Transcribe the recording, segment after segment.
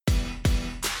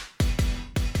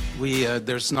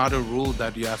There's not a rule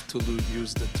that you have to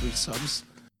use the 3 subs.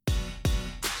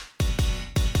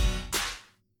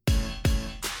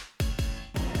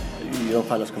 You don't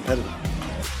find us competitive.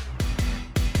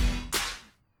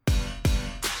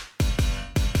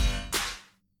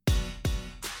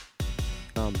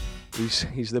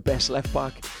 He's the best left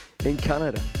back in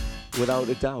Canada, without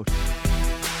a doubt.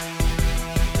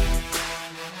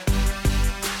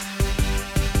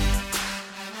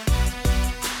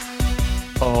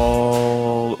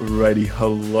 Alrighty,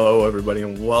 hello everybody,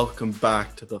 and welcome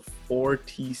back to the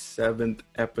 47th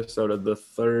episode of the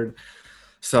Third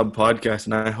Sub Podcast.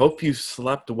 And I hope you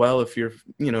slept well if you're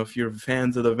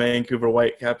fans of the Vancouver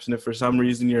Whitecaps, and if for some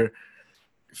reason you're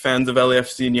fans of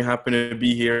LAFC and you happen to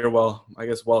be here, well, I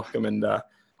guess welcome, and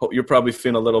hope you're probably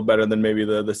feeling a little better than maybe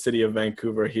the city of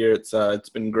Vancouver here. It's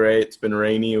been great. It's been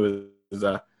rainy. It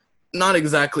was not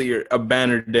exactly a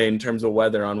banner day in terms of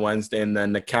weather on Wednesday, and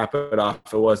then to cap it off,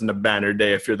 it wasn't a banner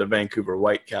day if you're the Vancouver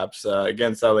Whitecaps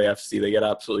against LAFC. They get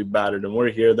absolutely battered, and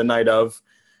we're here the night of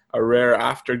a rare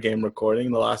after-game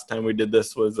recording. The last time we did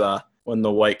this was when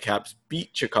the Whitecaps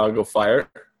beat Chicago Fire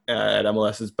at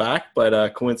MLS's back,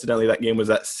 but coincidentally that game was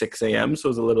at 6 a.m., so it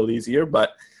was a little easier.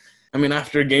 But I mean,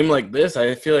 after a game like this,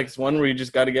 I feel like it's one where you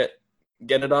just got to get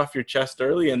it off your chest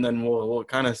early, and then we'll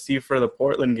kind of see for the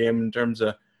Portland game in terms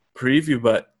of preview.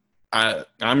 But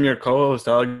I'm your co-host,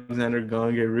 Alexander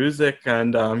Gonge-Ruzik,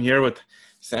 and I'm here with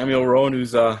Samuel Rowan,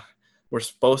 who's we're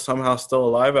both somehow still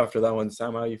alive after that one.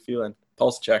 Sam, how you feeling?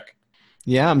 Pulse check.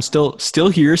 Yeah, I'm still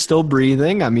here, still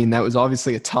breathing. I mean, that was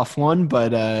obviously a tough one,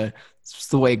 but it's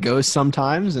just the way it goes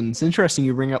sometimes. And it's interesting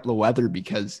you bring up the weather,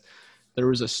 because there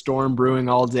was a storm brewing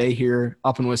all day here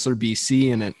up in Whistler,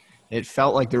 BC, and it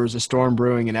felt like there was a storm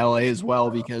brewing in LA as well,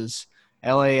 because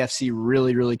LAFC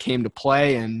really, really came to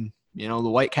play, and, the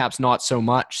Whitecaps not so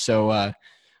much. So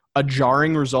a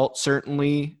jarring result,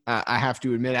 certainly. I have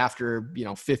to admit, after,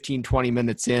 15, 20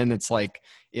 minutes in, it's like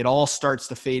it all starts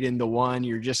to fade into one.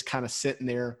 You're just kind of sitting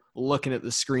there looking at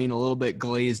the screen a little bit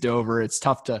glazed over. It's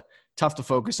tough to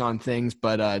focus on things,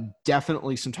 but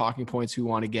definitely some talking points we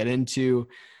want to get into.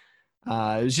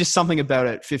 It was just something about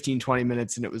it, 15, 20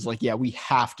 minutes, and it was like, yeah, we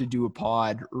have to do a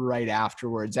pod right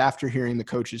afterwards. After hearing the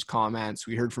coach's comments,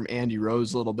 we heard from Andy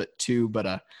Rose a little bit too, but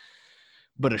a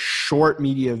short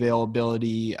media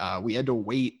availability. We had to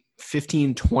wait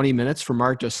 15, 20 minutes for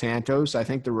Marc Dos Santos. I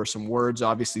think there were some words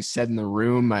obviously said in the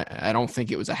room. I don't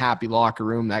think it was a happy locker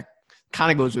room. That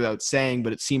kind of goes without saying,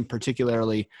 but it seemed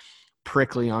particularly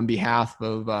prickly on behalf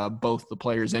of both the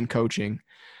players and coaching.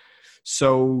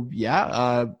 So,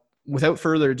 without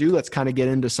further ado, let's kind of get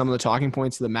into some of the talking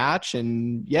points of the match.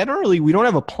 And we don't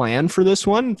have a plan for this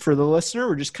one for the listener.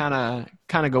 We're just kind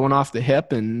of going off the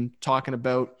hip and talking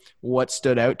about what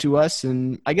stood out to us,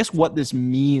 and I guess what this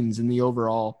means in the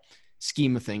overall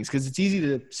scheme of things. Because it's easy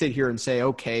to sit here and say,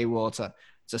 okay, well, it's a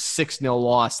 6-0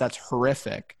 loss. That's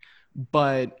horrific.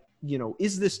 But,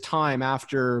 is this time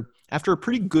after a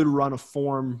pretty good run of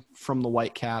form from the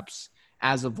Whitecaps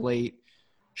as of late,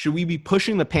 should we be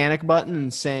pushing the panic button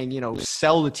and saying,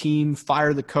 sell the team,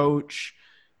 fire the coach,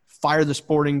 fire the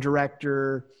sporting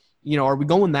director? Are we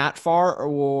going that far,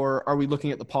 or are we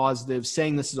looking at the positives,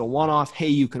 saying this is a one-off? Hey,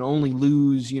 you can only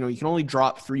lose, you can only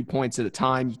drop 3 points at a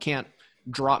time. You can't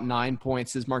drop 9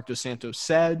 points, as Marc Dos Santos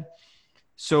said.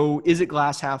 So is it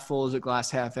glass half full? Is it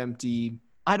glass half empty?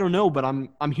 I don't know, but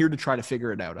I'm here to try to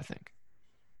figure it out, I think.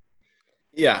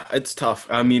 Yeah, it's tough.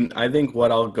 I mean, I think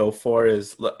what I'll go for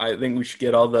is, I think we should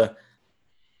get all the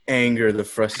anger, the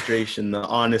frustration, the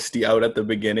honesty out at the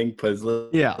beginning, because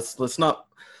let's not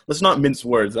mince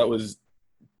words. That was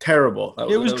terrible.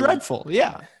 It was dreadful.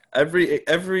 Yeah.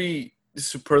 Every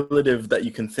superlative that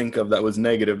you can think of that was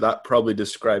negative, that probably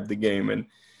described the game, and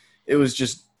it was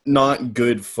just not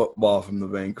good football from the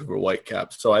Vancouver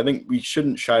Whitecaps. So I think we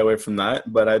shouldn't shy away from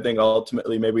that. But I think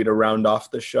ultimately, maybe to round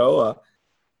off the show,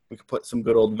 we could put some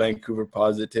good old Vancouver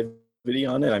positivity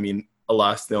on it. I mean,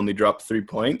 alas, they only dropped 3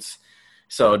 points.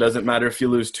 So it doesn't matter if you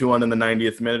lose 2-1 in the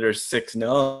 90th minute or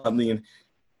 6-0. I mean,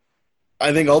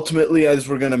 I think ultimately, as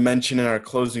we're going to mention in our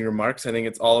closing remarks, I think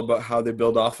it's all about how they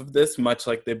build off of this, much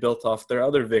like they built off their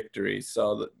other victories.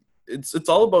 So it's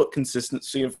all about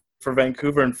consistency for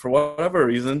Vancouver, and for whatever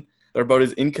reason, they're about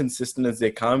as inconsistent as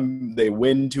they come. They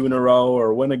win 2 in a row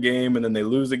or win a game, and then they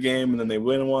lose a game, and then they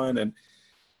win one, and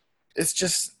it's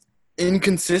just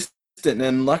inconsistent.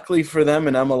 And luckily for them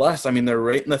in MLS, I mean, they're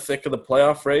right in the thick of the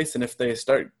playoff race, and if they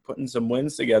start putting some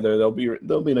wins together, they'll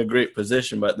be in a great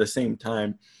position. But at the same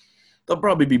time, they'll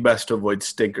probably be best to avoid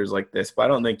stinkers like this. But I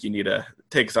don't think you need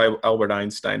takes Albert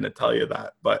Einstein to tell you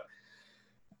that. But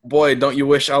boy, don't you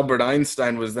wish Albert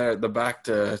Einstein was there at the back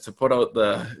to put out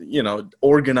the,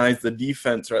 organize the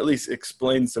defense or at least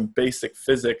explain some basic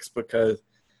physics, because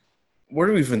where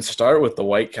do we even start with the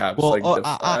Whitecaps? Well,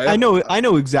 I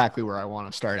know exactly where I want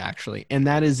to start, actually, and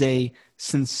that is a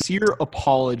sincere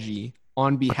apology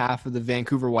on behalf of the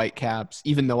Vancouver Whitecaps,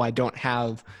 even though I don't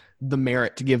have the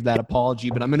merit to give that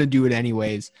apology, but I'm going to do it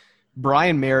anyways.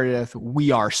 Brian Meredith,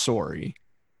 we are sorry.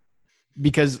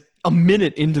 Because a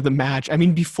minute into the match, I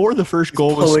mean, before the first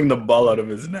goal was pulling the ball out of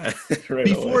his net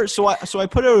right away. So I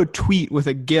put out a tweet with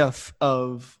a GIF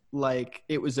of, like,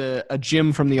 it was a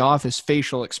Jim from The Office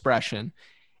facial expression,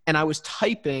 and I was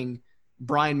typing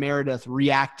Brian Meredith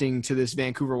reacting to this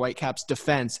Vancouver Whitecaps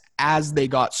defense as they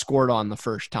got scored on the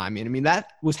first time. And I mean,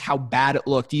 that was how bad it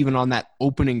looked even on that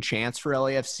opening chance for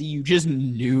LAFC. You just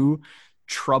knew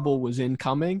trouble was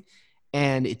incoming,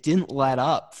 and it didn't let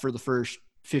up for the first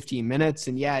 15 minutes.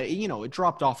 And yeah, it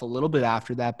dropped off a little bit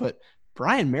after that, but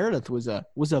Brian Meredith was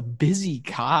a busy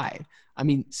guy. I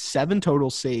mean, 7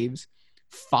 total saves,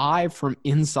 5 from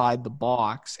inside the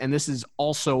box, and this is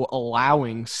also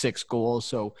allowing 6 goals,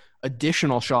 so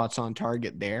additional shots on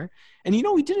target there. And he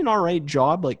did an all right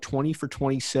job, like 20 for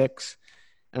 26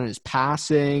 on his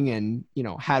passing, and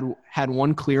had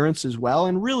one clearance as well.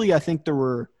 And really, I think there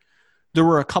were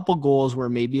a couple goals where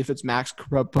maybe if it's Max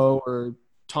Crepeau or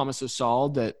Thomas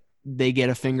Hasal that they get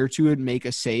a finger to it and make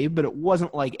a save, but it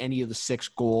wasn't like any of the 6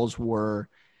 goals were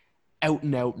out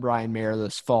and out Brian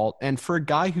Meredith's fault. And for a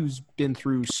guy who's been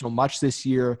through so much this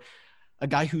year, a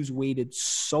guy who's waited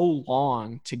so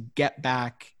long to get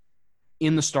back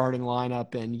in the starting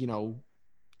lineup and,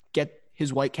 get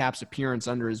his Whitecaps appearance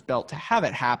under his belt, to have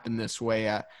it happen this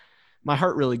way, my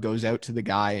heart really goes out to the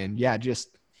guy. And yeah,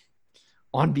 just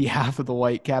on behalf of the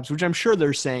Whitecaps, which I'm sure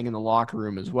they're saying in the locker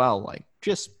room as well, like,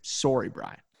 just sorry,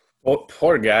 Brian. Well,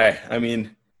 poor guy. I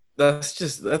mean, that's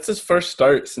his first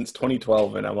start since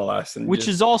 2012 in MLS, and which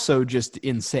is also just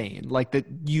insane. Like, that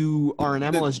you are an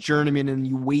MLS journeyman and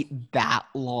you wait that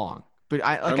long. But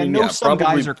I know some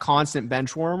guys are constant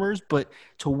bench warmers, but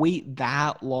to wait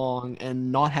that long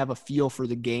and not have a feel for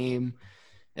the game,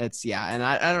 it's And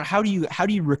I don't know, how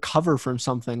do you recover from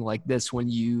something like this when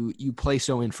you play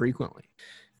so infrequently?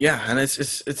 Yeah, and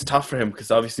it's tough for him, because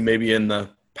obviously maybe in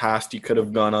the past he could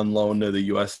have gone on loan to the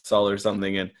USL or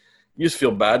something, and you just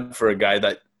feel bad for a guy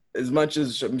that, as much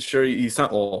as I'm sure he's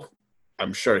not, well,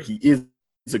 I'm sure he is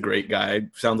a great guy,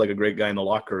 sounds like a great guy in the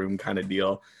locker room kind of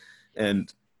deal,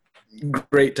 and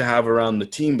great to have around the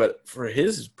team, but for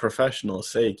his professional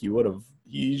sake,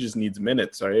 he just needs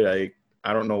minutes, right?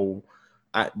 I don't know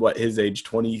at what his age,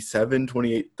 27,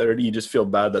 28, 30, you just feel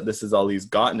bad that this is all he's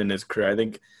gotten in his career. I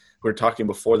think we were talking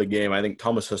before the game, I think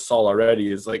Thomas Hasal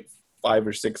already is like 5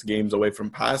 or 6 games away from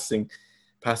passing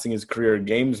his career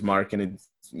games mark, and it's,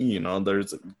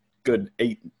 there's a good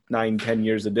 8, 9, 10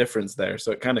 years of difference there.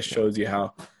 So it kind of shows you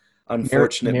how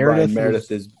unfortunate Brian Meredith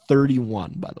is.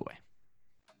 31, by the way.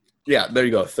 Yeah, there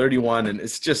you go, 31, and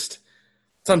it's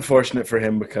unfortunate for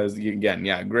him, because again,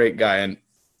 yeah, great guy, and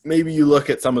maybe you look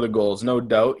at some of the goals, no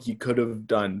doubt he could have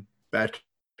done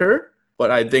better, but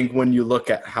I think when you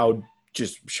look at how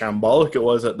just shambolic it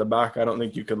was at the back, I don't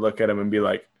think you could look at him and be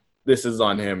like, this is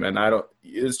on him. And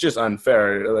it's just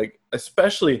unfair. Like,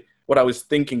 especially what I was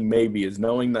thinking maybe is,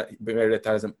 knowing that Meredith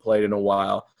hasn't played in a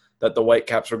while, that the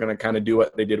Whitecaps were going to kind of do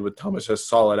what they did with Thomas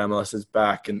Hasal at MLS's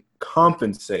back and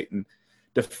compensate and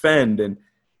defend and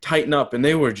tighten up. And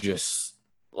they were just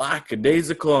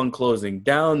lackadaisical on closing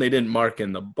down. They didn't mark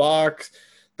in the box.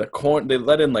 They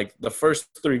let in like the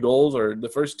first 3 goals, or the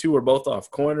first 2 were both off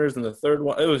corners, and the third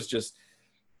one, it was just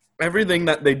everything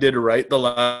that they did right the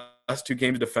last 2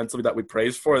 games defensively that we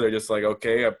praised for. They're just like,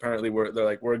 okay, apparently we're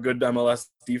a good MLS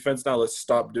defense now, let's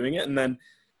stop doing it. And then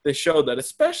they showed that,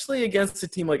 especially against a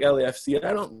team like LAFC,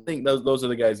 I don't think those are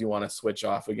the guys you want to switch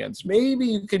off against. Maybe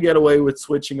you could get away with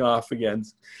switching off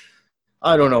against,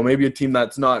 I don't know, maybe a team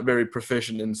that's not very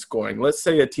proficient in scoring. Let's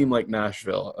say a team like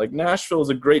Nashville. Like, Nashville is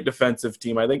a great defensive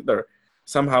team. I think they're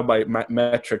somehow by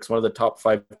metrics one of the top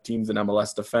 5 teams in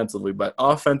MLS defensively, but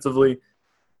offensively,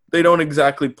 they don't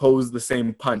exactly pose the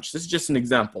same punch. This is just an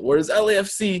example. Whereas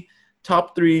LAFC,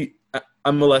 top 3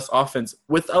 MLS offense,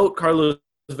 without Carlos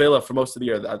Vela for most of the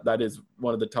year, that is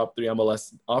one of the top 3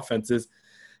 MLS offenses,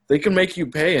 they can make you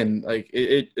pay. And like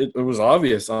it was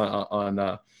obvious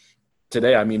on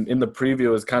today. I mean, in the preview, it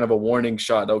was kind of a warning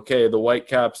shot. Okay, the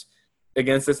Whitecaps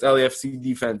against this LAFC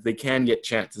defense, they can get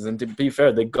chances. And to be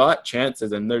fair, they got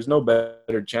chances, and there's no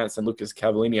better chance than Lucas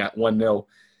Cavallini at 1-0.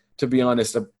 To be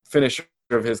honest, a finisher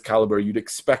of his caliber, you'd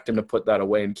expect him to put that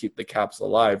away and keep the Caps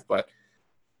alive. But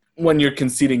when you're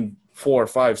conceding 4,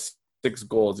 5, 6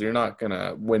 goals, you're not going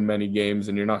to win many games,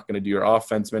 and you're not going to do your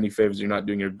offense many favors. You're not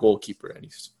doing your goalkeeper any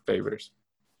favors.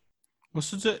 Well,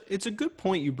 so it's a good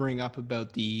point you bring up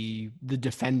about the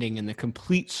defending and the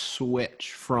complete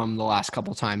switch from the last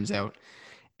couple times out.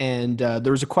 And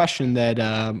there was a question that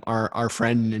our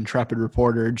friend and intrepid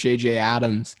reporter, JJ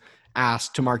Adams,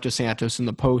 asked to Mark Dos Santos in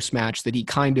the post-match that he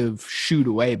kind of shooed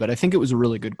away, but I think it was a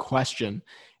really good question.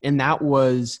 And that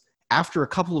was, after a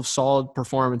couple of solid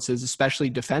performances, especially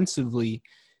defensively,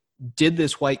 did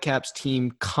this Whitecaps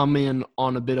team come in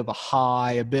on a bit of a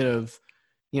high, a bit of,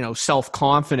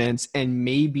 self-confidence, and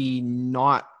maybe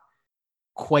not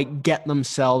quite get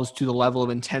themselves to the level of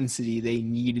intensity they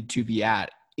needed to be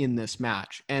at in this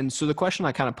match? And so the question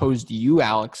I kind of posed to you,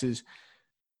 Alex, is,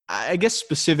 I guess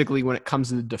specifically when it comes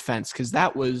to the defense, because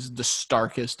that was the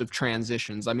starkest of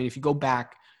transitions. I mean, if you go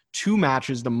back 2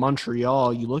 matches to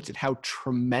Montreal, you looked at how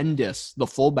tremendous the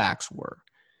fullbacks were.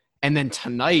 And then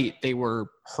tonight, they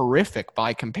were horrific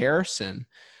by comparison.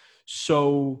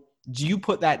 So do you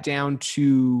put that down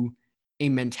to a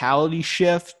mentality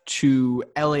shift, to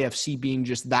LAFC being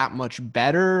just that much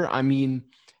better? I mean,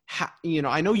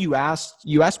 I know you asked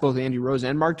both Andy Rose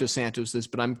and Mark Dos Santos this,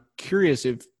 but I'm curious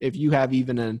if you have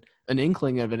even an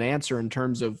inkling of an answer in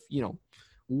terms of,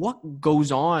 what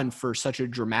goes on for such a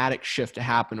dramatic shift to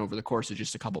happen over the course of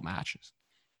just a couple matches.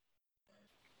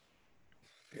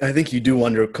 I think you do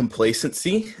wonder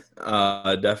complacency,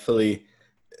 definitely,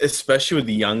 especially with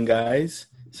the young guys.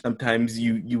 Sometimes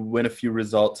you win a few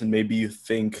results and maybe you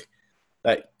think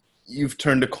that you've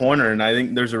turned a corner, and I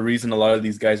think there's a reason a lot of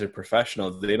these guys are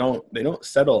professionals. They don't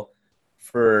settle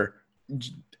for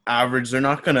average. They're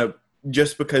not going to,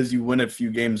 just because you win a few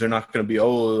games, they're not going to be,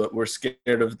 we're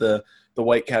scared of the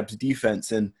Whitecaps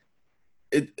defense. And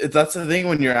that's the thing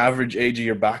when your average age of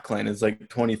your backline is like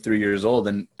 23 years old,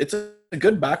 and it's a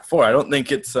good back four. I don't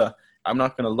think it's I'm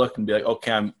not going to look and be like,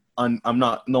 okay, I'm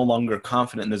no longer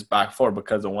confident in this back four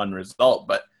because of one result,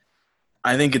 but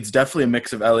I think it's definitely a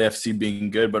mix of LAFC being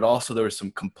good, but also there were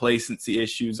some complacency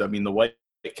issues. I mean, the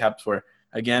Whitecaps were,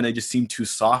 again, they just seemed too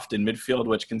soft in midfield,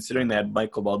 which, considering they had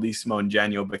Michael Baldissimo and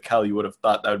Janio Bikel, you would have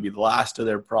thought that would be the last of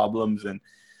their problems. And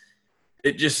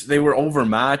they were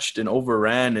overmatched and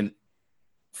overran. And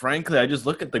frankly, I just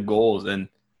look at the goals and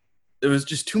it was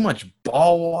just too much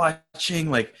ball watching.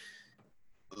 Like,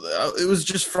 it was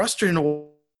just frustrating to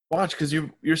watch because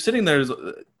you're sitting there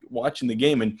watching the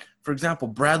game, and for example,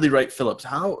 Bradley Wright Phillips,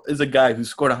 how is a guy who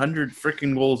scored 100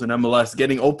 freaking goals in MLS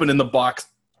getting open in the box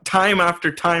time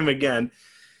after time again,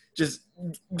 just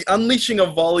unleashing a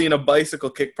volley and a bicycle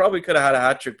kick? Probably could have had a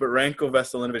hat trick, but Ranko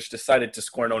Veselinovic decided to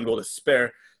score an own goal to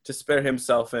spare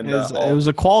himself. And it was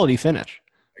a quality finish.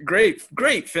 Great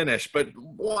finish, but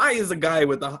why is a guy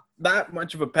with that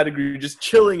much of a pedigree just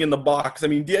chilling in the box? I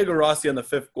mean, Diego Rossi on the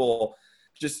 5th goal,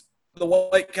 just the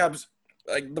Whitecaps,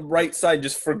 like the right side,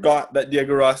 just forgot that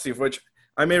Diego Rossi, which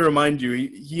I may remind you,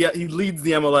 he leads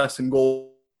the MLS in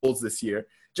goals this year,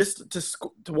 just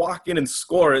to walk in and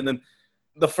score. And then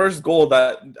the first goal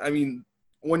that, I mean,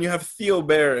 when you have Theo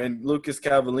Bair and Lucas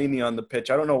Cavallini on the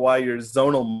pitch, I don't know why you're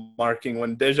zonal marking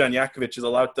when Dejan Jakovic is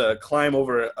allowed to climb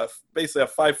over basically a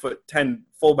 5'10"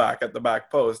 fullback at the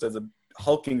back post as a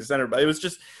hulking center. But it was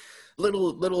just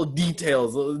little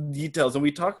details. And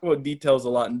we talk about details a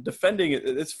lot. And defending,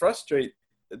 it's frustrating.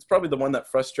 It's probably the one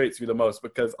that frustrates me the most,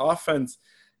 because offense,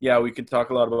 yeah, we could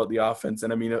talk a lot about the offense.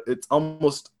 And I mean, it's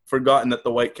almost forgotten that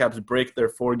the Whitecaps break their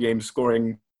 4-game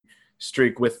scoring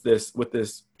streak with this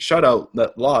shutout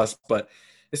that lost. But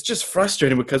it's just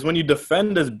frustrating because when you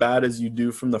defend as bad as you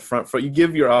do from the front foot, you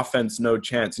give your offense no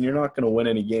chance and you're not going to win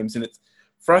any games. And it's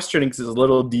frustrating because it's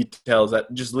little details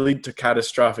that just lead to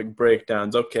catastrophic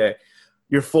breakdowns. Okay,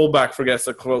 your fullback forgets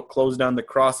to close down the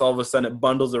cross. All of a sudden it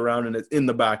bundles around and it's in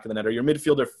the back of the net. Or your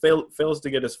midfielder fails to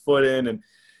get his foot in. And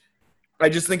I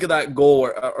just think of that goal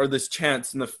or this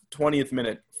chance in the 20th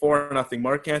minute, 4-0.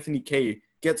 Mark Anthony Kaye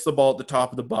gets the ball at the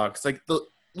top of the box. Like the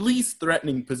least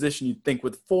threatening position you'd think,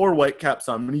 with 4 Whitecaps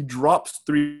on him, and he drops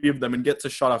 3 of them and gets a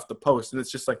shot off the post. And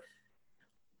it's just like,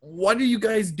 what are you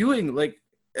guys doing? Like,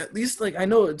 at least, like, I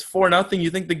know it's 4-0. You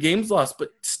think the game's lost,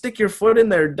 but stick your foot in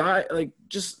there,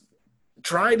 just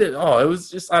try to. It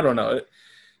was just, I don't know.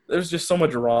 There's just so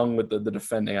much wrong with the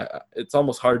defending. It's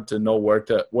almost hard to know where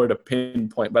to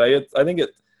pinpoint. But I think it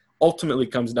ultimately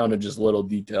comes down to just little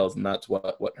details, and that's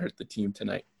what hurt the team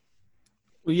tonight.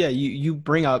 Well, yeah, you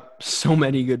bring up so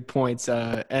many good points.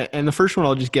 And the first one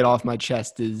I'll just get off my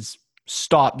chest is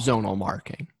stop zonal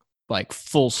marking. Like,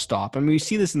 full stop. I mean, we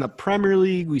see this in the Premier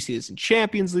League. We see this in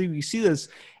Champions League. We see this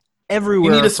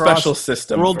everywhere. You need a special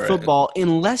system world for football,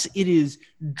 unless it is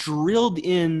drilled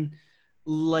in,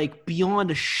 like, beyond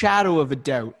a shadow of a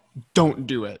doubt, don't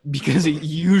do it, because it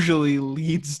usually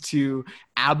leads to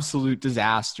absolute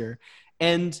disaster.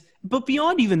 But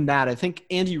beyond even that, I think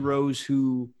Andy Rose,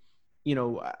 who,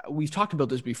 we've talked about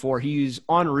this before, he's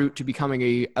en route to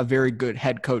becoming a very good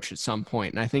head coach at some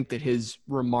point. And I think that his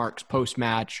remarks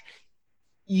post-match,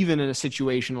 even in a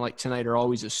situation like tonight, are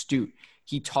always astute.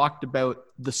 He talked about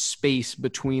the space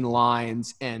between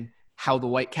lines and how the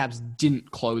Whitecaps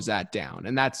didn't close that down.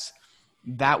 And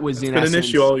that was in essence an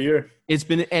issue all year. It's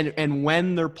been, and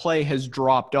when their play has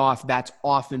dropped off, that's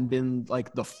often been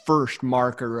like the first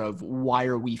marker of, why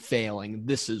are we failing?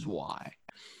 This is why.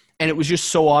 And it was just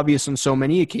so obvious on so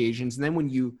many occasions. And then when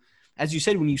you, as you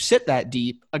said, when you sit that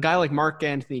deep, a guy like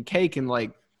Mark-Anthony Kaye can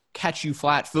like catch you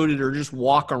flat-footed or just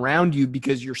walk around you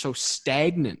because you're so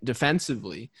stagnant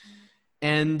defensively.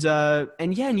 And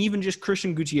even just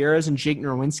Christian Gutierrez and Jake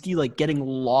Nerwinski, like getting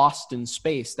lost in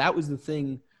space. That was the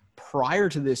thing prior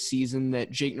to this season that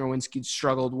Jake Nerwinski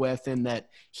struggled with, and that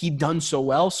he'd done so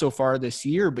well so far this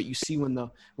year. But you see when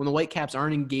the Whitecaps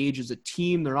aren't engaged as a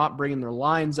team, they're not bringing their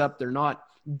lines up, they're not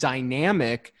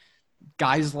dynamic,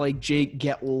 guys like Jake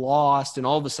get lost, and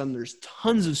all of a sudden there's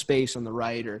tons of space on the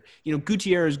right. Or,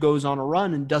 Gutierrez goes on a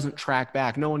run and doesn't track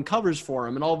back. No one covers for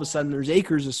him, and all of a sudden there's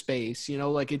acres of space.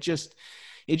 Like it just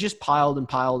piled and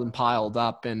piled and piled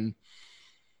up. And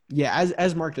yeah,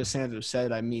 as Mark Dos Santos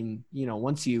said, I mean,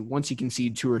 once you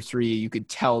concede 2 or 3, you could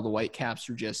tell the Whitecaps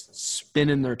were just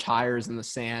spinning their tires in the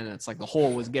sand, and it's like the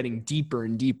hole was getting deeper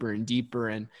and deeper and deeper,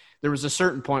 and there was a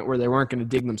certain point where they weren't going to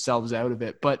dig themselves out of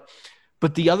it. But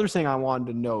the other thing I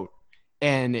wanted to note,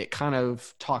 and it kind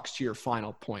of talks to your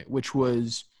final point, which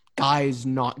was guys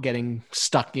not getting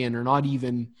stuck in, or not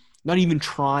even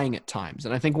trying at times.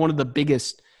 And I think one of the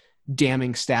biggest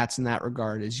damning stats in that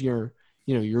regard is you're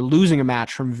losing a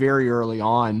match from very early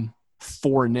on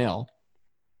 4-0.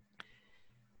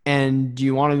 And do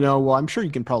you want to know, well, I'm sure you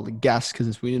can probably guess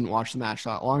because we didn't watch the match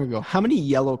that long ago, how many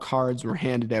yellow cards were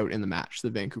handed out in the match to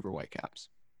the Vancouver Whitecaps?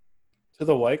 To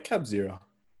the Whitecaps, 0.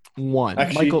 1.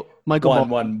 Actually, Michael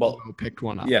one picked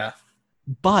one up. Yeah.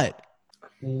 But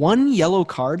 1 yellow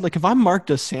card, like if I'm Mark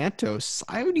Dos Santos,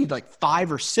 I would need like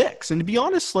 5 or 6. And to be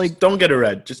honest, like, don't get a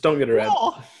red. Just don't get a red.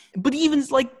 Oh, but even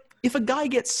like, if a guy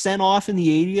gets sent off in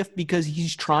the 80th because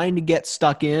he's trying to get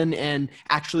stuck in and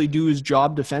actually do his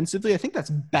job defensively, I think that's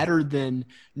better than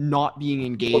not being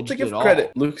engaged well, to give at all.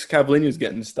 credit, Lucas Cavallini's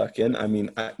getting stuck in. I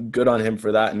mean, good on him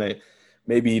for that. And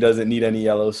maybe he doesn't need any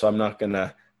yellows, so I'm not going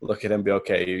to look at him and be,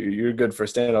 okay, you're good for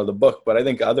staying out of the book. But I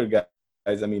think other guys,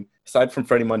 I mean, aside from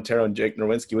Freddie Montero and Jake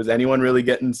Nerwinski, was anyone really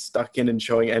getting stuck in and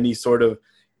showing any sort of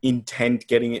intent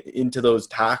getting into those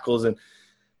tackles? And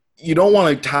you don't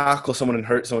want to tackle someone and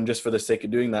hurt someone just for the sake of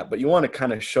doing that, but you want to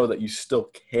kind of show that you still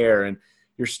care and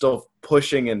you're still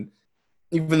pushing. And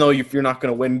even though if you're not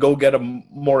going to win, go get a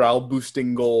morale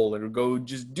boosting goal or go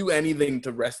just do anything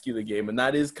to rescue the game. And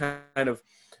that is kind of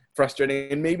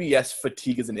frustrating. And maybe, yes,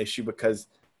 fatigue is an issue, because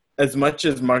as much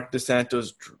as Mark Dos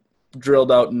Santos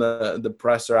drilled out in the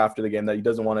presser after the game that he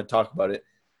doesn't want to talk about it,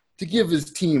 to give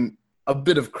his team a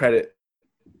bit of credit,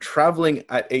 traveling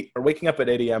at 8 or waking up at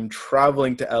 8 a.m.,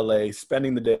 traveling to LA,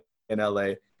 spending the day in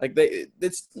LA, like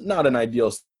it's not an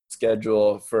ideal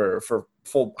schedule for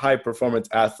full high performance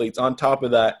athletes. On top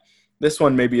of that, this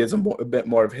one maybe is a bit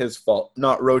more of his fault,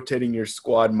 not rotating your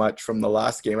squad much from the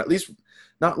last game, at least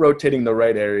not rotating the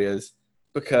right areas,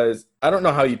 because I don't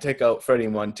know how you take out Freddie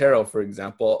Montero, for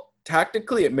example.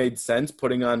 Tactically, it made sense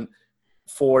putting on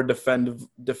 4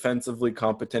 defensively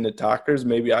competent attackers.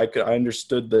 Maybe I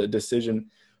understood the decision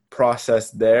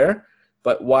process there,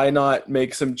 but why not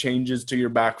make some changes to your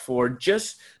back 4?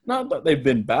 Just not that they've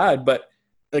been bad, but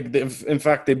like in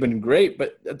fact they've been great,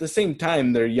 but at the same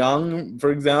time they're young.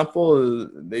 For example,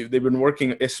 they've been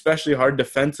working especially hard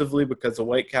defensively because the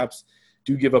Whitecaps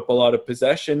do give up a lot of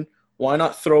possession. Why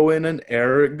not throw in an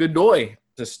Eric Godoy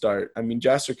to start? I mean,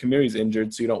 Jasser Kamiri's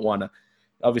injured, so you don't want to,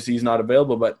 obviously he's not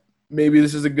available, but maybe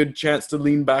this is a good chance to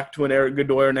lean back to an Eric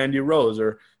Godoy or an Andy Rose.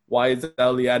 Or why is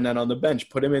Ali Adnan on the bench?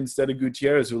 Put him instead of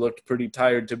Gutierrez, who looked pretty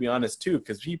tired, to be honest, too,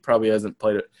 because he probably hasn't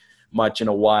played it much in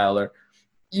a while. Or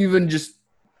even just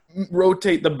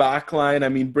rotate the back line. I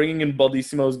mean, bringing in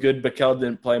Baldissimo is good. Bakel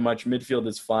didn't play much. Midfield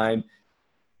is fine.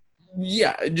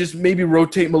 Yeah, just maybe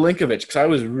rotate Milinkovic, because I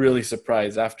was really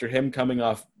surprised after him coming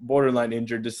off borderline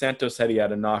injured. Dos Santos said he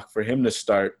had a knock for him to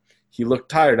start. He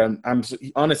looked tired.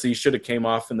 Honestly, he should have came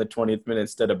off in the 20th minute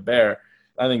instead of Bear.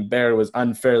 I think Bear was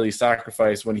unfairly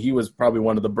sacrificed when he was probably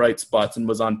one of the bright spots and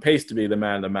was on pace to be the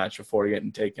man of the match before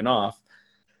getting taken off.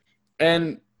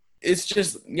 And it's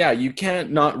just, yeah, you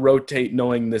can't not rotate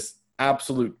knowing this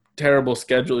absolute terrible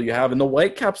schedule you have. And the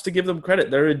Whitecaps, to give them credit,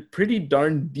 they're a pretty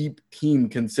darn deep team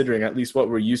considering at least what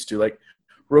we're used to. Like,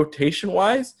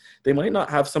 rotation-wise, they might not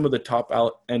have some of the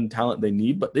top-end talent they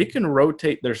need, but they can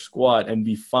rotate their squad and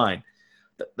be fine.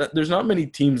 There's not many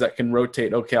teams that can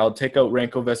rotate. Okay, I'll take out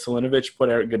Ranko Veselinovic, put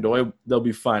Eric Godoy, they'll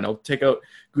be fine. I'll take out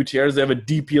Gutierrez. They have a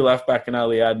DP left back in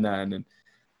Ali Adnan, and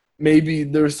maybe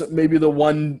the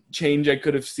one change I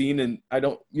could have seen. And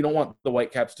you don't want the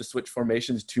Whitecaps to switch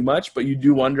formations too much, but you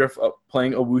do wonder if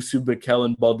playing Owusu, Bikel,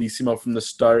 and Baldissimo from the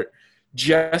start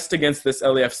just against this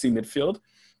LAFC midfield,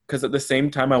 because at the same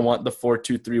time I want the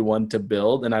 4-2-3-1 to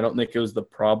build, and I don't think it was the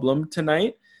problem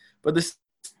tonight. But at the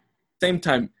same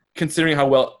time, considering how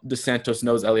well Dos Santos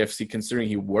knows LAFC, considering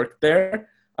he worked there,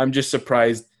 I'm just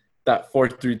surprised that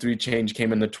 4-3-3 change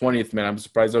came in the 20th minute. I'm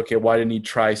surprised, okay, why didn't he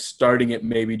try starting it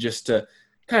maybe just to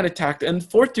kind of tact? And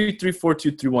 4-3-3,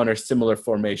 4-2-3-1 are similar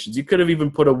formations. You could have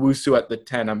even put Owusu at the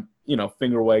 10. I'm,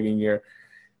 finger wagging here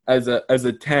as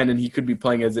a 10, and he could be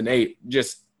playing as an 8,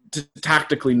 just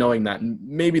tactically knowing that. And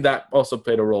maybe that also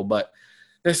played a role, but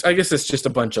I guess it's just a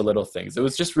bunch of little things. It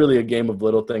was just really a game of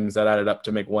little things that added up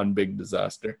to make one big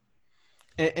disaster.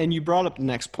 And you brought up the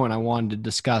next point I wanted to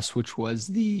discuss, which was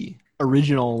the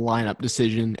original lineup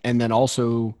decision and then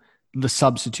also the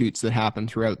substitutes that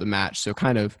happened throughout the match. So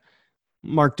kind of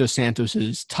Marc Dos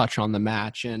Santos's touch on the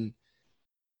match. And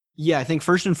yeah, I think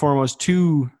first and foremost,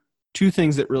 two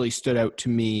things that really stood out to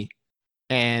me,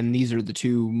 and these are the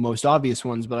two most obvious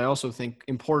ones, but I also think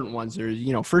important ones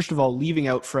are, first of all, leaving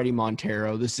out Fredy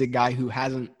Montero. This is a guy who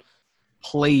hasn't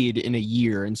played in a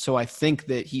year. And so I think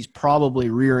that he's probably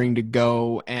rearing to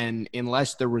go. And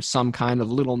unless there was some kind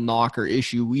of little knock or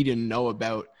issue we didn't know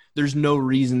about, there's no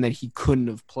reason that he couldn't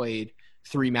have played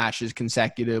 3 matches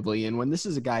consecutively. And when this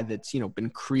is a guy that's, been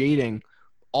creating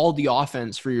all the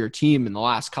offense for your team in the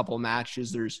last couple of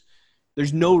matches,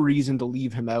 there's no reason to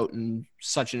leave him out in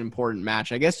such an important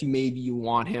match. I guess you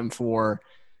want him for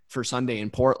Sunday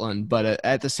in Portland, but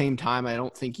at the same time, I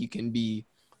don't think you can be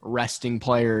resting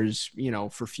players,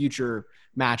 for future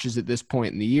matches at this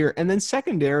point in the year. And then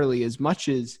secondarily, as much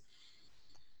as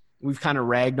we've kind of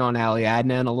ragged on Ali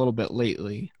Adnan a little bit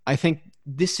lately, I think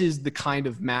this is the kind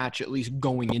of match, at least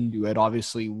going into it,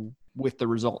 obviously with the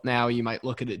result now, you might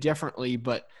look at it differently,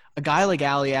 but a guy like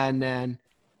Ali Adnan,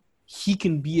 he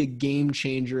can be a game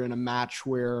changer in a match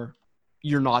where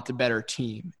you're not the better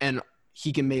team. And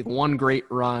he can make one great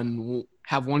run,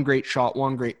 have one great shot,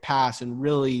 one great pass, and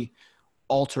really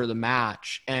alter the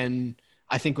match. And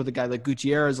I think with a guy like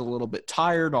Gutierrez a little bit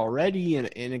tired already and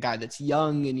a guy that's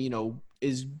young and,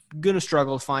 is going to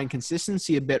struggle to find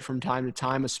consistency a bit from time to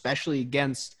time, especially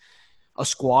against a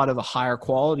squad of a higher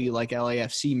quality like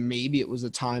LAFC, maybe it was a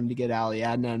time to get Ali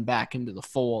Adnan back into the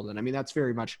fold. And I mean, that's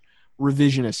very much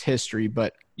revisionist history.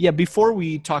 But yeah, before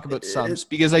we talk about subs,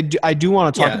 because I do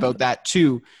want to talk about that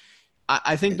too.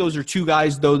 I think those are two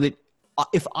guys though that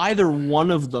if either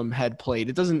one of them had played,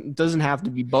 it doesn't have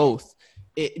to be both.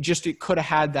 It could have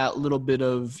had that little bit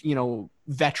of,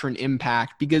 veteran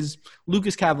impact, because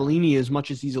Lucas Cavallini, as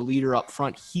much as he's a leader up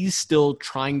front, he's still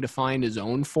trying to find his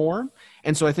own form.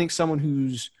 And so I think someone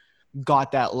who's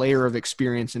got that layer of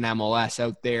experience in MLS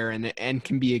out there and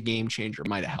can be a game changer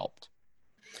might have helped.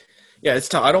 Yeah, it's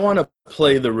tough. I don't want to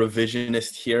play the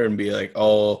revisionist here and be like,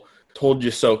 oh, told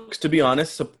you so. 'Cause to be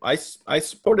honest, I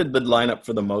supported the lineup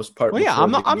for the most part. Well, yeah,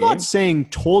 I'm not saying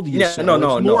told you so. No,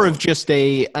 it's more of just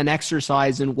an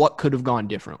exercise in what could have gone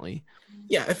differently.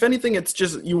 Yeah, if anything, it's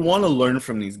just you want to learn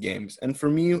from these games. And for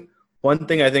me, one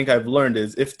thing I think I've learned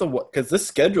is because this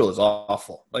schedule is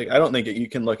awful. Like, I don't think you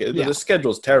can look at it. Yeah. The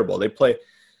schedule is terrible. They play,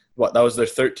 that was their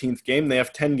 13th game. They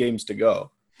have 10 games to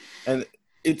go. And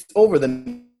it's over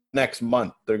the next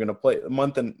month. They're going to play a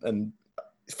month and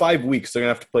 5 weeks. They're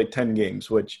going to have to play 10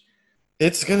 games, which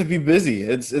it's going to be busy.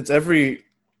 It's every,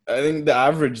 I think the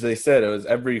average they said it was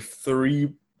every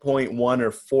 3.1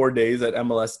 or 4 days that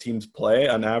MLS teams play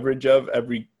on average of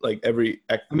every. I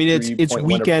mean, it's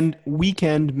weekend,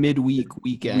 midweek,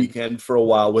 weekend for a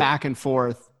while with back and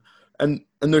forth. And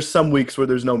there's some weeks where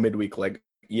there's no midweek, like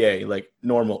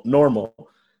normal.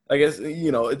 I guess,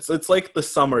 it's like the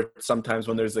summer sometimes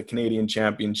when there's a Canadian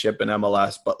Championship in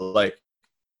MLS, but like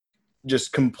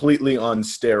just completely on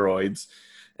steroids.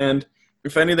 And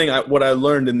if anything, what I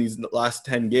learned in these last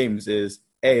 10 games is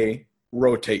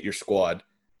rotate your squad.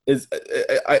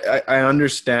 I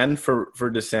understand for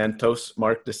Dos Santos,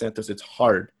 Marc Dos Santos, it's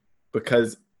hard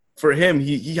because for him,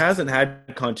 he hasn't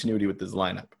had continuity with his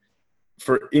lineup.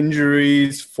 For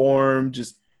injuries, form,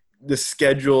 just the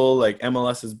schedule, like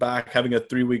MLS is back, having a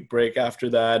 3-week break after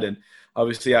that. And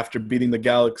obviously after beating the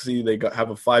Galaxy, they have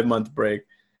a 5-month break.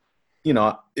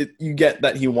 you get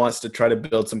that he wants to try to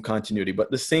build some continuity. But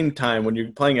at the same time, when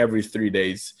you're playing every 3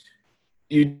 days,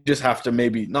 you just have to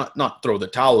maybe not throw the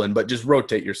towel in, but just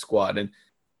rotate your squad. And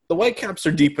the Whitecaps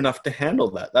are deep enough to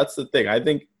handle that. That's the thing. I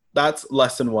think that's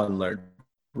lesson one learned.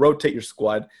 Rotate your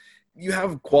squad. You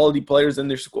have quality players in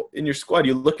your squad.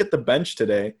 You look at the bench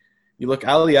today. You look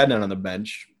Ali Adnan on the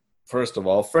bench, first of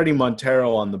all. Freddie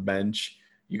Montero on the bench.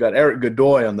 You got Eric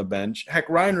Godoy on the bench. Heck,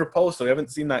 Ryan Raposo, I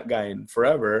haven't seen that guy in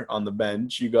forever, on the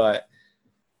bench. You got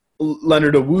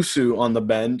Leonard Owusu on the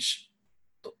bench.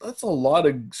 That's a lot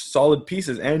of solid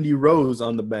pieces. Andy Rose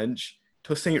on the bench.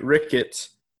 Tosaint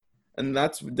Ricketts. And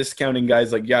that's discounting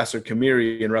guys like Yasser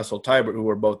Kamiri and Russell Tybert, who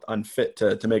are both unfit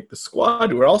to make the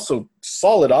squad, who are also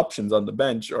solid options on the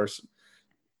bench or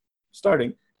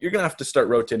starting. You're going to have to start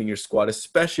rotating your squad,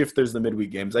 especially if there's the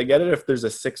midweek games. I get it if there's a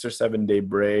 6 or 7 day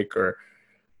break or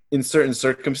in certain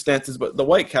circumstances, but the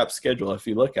Whitecaps schedule, if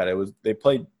you look at it, they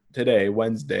played today,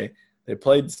 Wednesday. They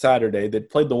played Saturday. They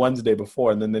played the Wednesday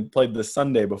before, and then they played the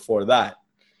Sunday before that.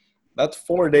 That's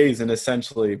 4 days and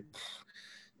essentially,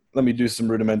 let me do some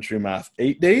rudimentary math.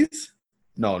 8 days?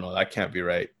 No, that can't be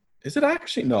right. Is it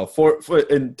actually? No, for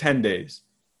in 10 days.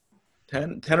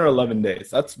 10 or 11 days.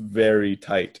 That's very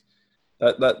tight.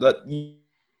 There's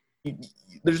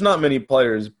not many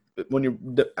players when you're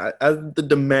at the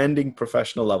demanding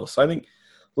professional level. So I think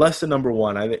lesson number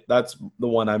one, I think that's the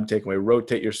one I'm taking away.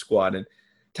 Rotate your squad. And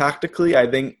tactically, I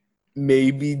think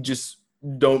maybe just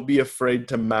don't be afraid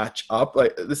to match up.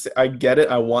 Like this, I get it.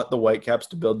 I want the Whitecaps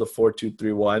to build the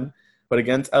 4-2-3-1, but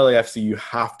against LAFC, you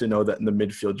have to know that in the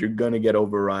midfield you're going to get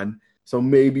overrun. So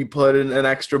maybe put in an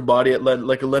extra body at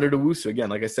like a Leonard Owusu again.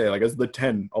 Like I say, like as the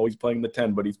 10, always playing the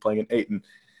 10, but he's playing an 8, and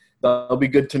that'll be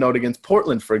good to note against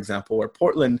Portland, for example, where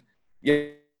Portland,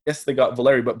 yes, they got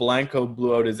Valeri, but Blanco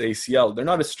blew out his ACL. They're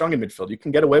not as strong in midfield. You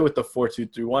can get away with the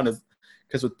 4-2-3-1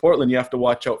 because with Portland, you have to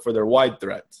watch out for their wide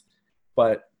threats.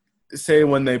 But say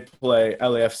when they play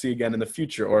LAFC again in the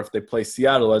future, or if they play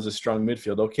Seattle as a strong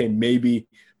midfield, okay, maybe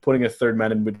putting a third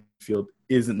man in midfield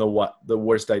isn't the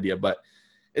worst idea. But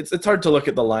it's hard to look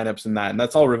at the lineups and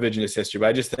that's all revisionist history. But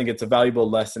I just think it's a valuable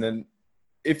lesson. And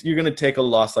if you're going to take a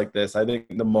loss like this, I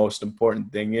think the most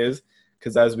important thing is,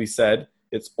 because as we said,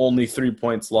 it's only 3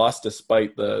 points lost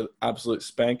despite the absolute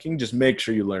spanking. Just make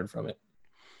sure you learn from it.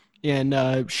 And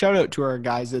shout out to our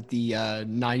guys at the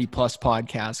 90 Plus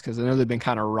podcast, because I know they've been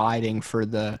kind of riding for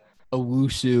the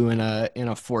Owusu in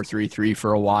a 4-3-3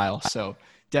 for a while. So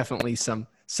definitely some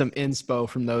inspo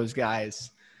from those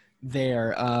guys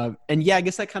there. And yeah, I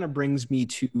guess that kind of brings me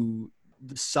to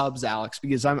the subs, Alex,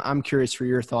 because I'm curious for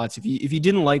your thoughts. If you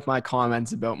didn't like my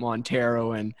comments about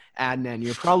Montero and Adnan,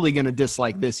 you're probably going to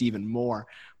dislike this even more.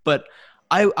 But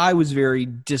I was very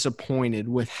disappointed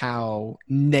with how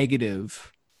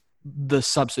negative the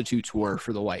substitutes were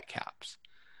for the Whitecaps.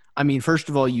 I mean, first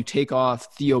of all, you take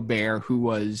off Theo Bair, who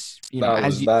was,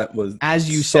 as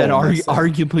you said,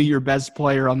 arguably your best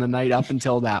player on the night up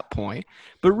until that point.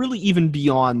 But really, even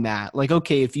beyond that, like,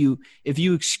 okay, if you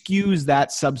excuse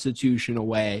that substitution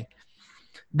away,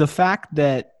 the fact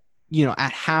that,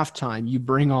 at halftime you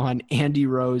bring on Andy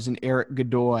Rose and Eric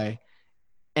Godoy,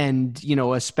 and,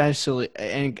 especially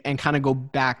and kind of go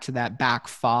back to that back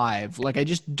five, like, I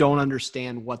just don't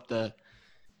understand what the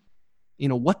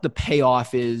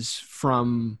payoff is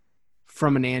from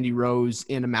an Andy Rose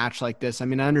in a match like this. I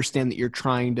mean, I understand that you're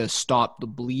trying to stop the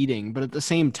bleeding, but at the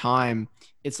same time,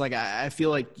 it's like, I feel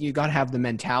like you got to have the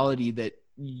mentality that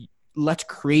let's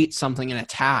create something in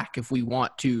attack if we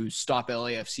want to stop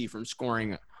LAFC from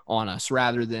scoring on us,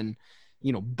 rather than,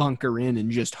 bunker in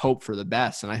and just hope for the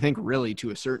best. And I think really,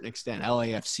 to a certain extent,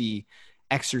 LAFC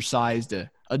exercised a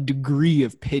degree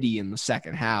of pity in the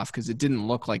second half, because it didn't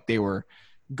look like they were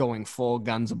going full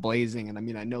guns a-blazing. And I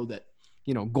mean, I know that,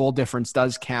 goal difference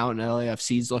does count, and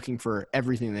LAFC is looking for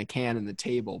everything they can in the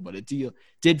table, but it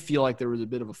did feel like there was a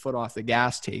bit of a foot off the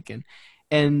gas taken.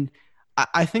 And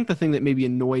I think the thing that maybe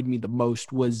annoyed me the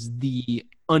most was the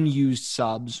unused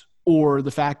subs, or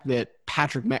the fact that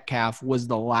Patrick Metcalf was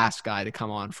the last guy to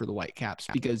come on for the Whitecaps,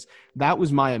 because that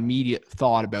was my immediate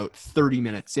thought about 30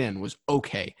 minutes in was,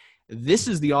 okay, this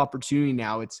is the opportunity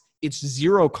now. It's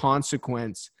zero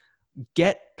consequence.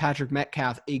 Get Patrick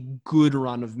Metcalf a good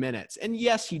run of minutes. And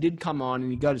yes, he did come on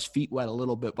and he got his feet wet a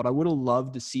little bit, but I would have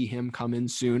loved to see him come in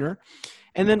sooner.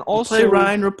 And then also play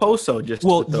Ryan Raposo.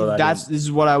 This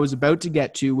is what I was about to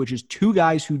get to, which is two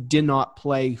guys who did not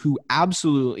play, who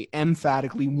absolutely,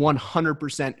 emphatically,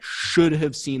 100% should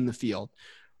have seen the field.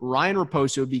 Ryan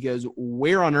Raposo, because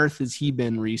where on earth has he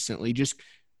been recently? Just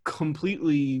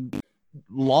completely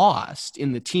lost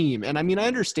in the team. And I mean, I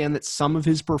understand that some of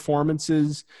his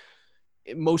performances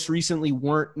most recently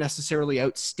weren't necessarily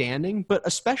outstanding, but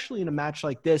especially in a match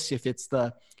like this, if it's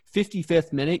the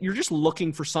 55th minute, you're just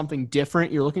looking for something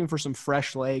different. You're looking for some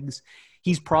fresh legs.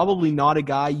 He's probably not a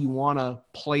guy you want to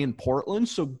play in Portland,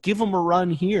 so give him a run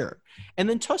here. And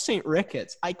then Tosaint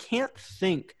Ricketts, I can't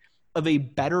think of a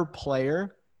better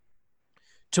player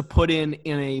to put in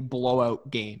a blowout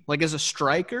game. Like as a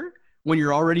striker, when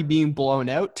you're already being blown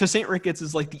out, Tosaint Ricketts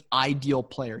is like the ideal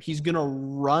player. He's going to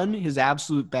run his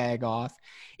absolute bag off.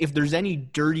 If there's any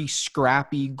dirty,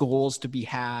 scrappy goals to be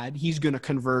had, he's going to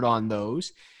convert on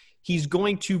those. He's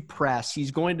going to press.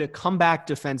 He's going to come back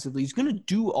defensively. He's going to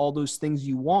do all those things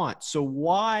you want. So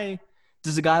why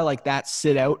does a guy like that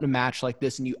sit out in a match like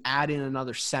this and you add in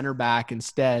another center back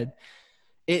instead?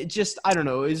 It just, I don't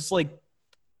know, it's like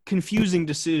confusing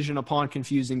decision upon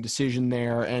confusing decision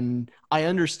there. And I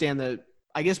understand that,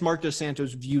 I guess Marc Dos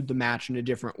Santos viewed the match in a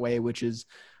different way, which is,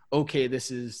 okay, this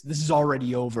is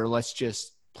already over. Let's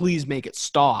just please make it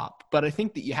stop. But I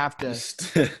think that you have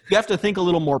to think a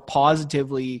little more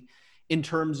positively in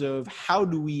terms of how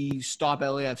do we stop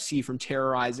LAFC from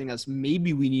terrorizing us.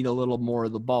 Maybe we need a little more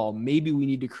of the ball. Maybe we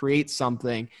need to create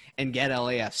something and get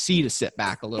LAFC to sit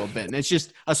back a little bit. And it's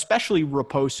just, especially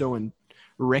Raposo and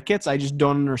Ricketts, I just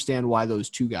don't understand why those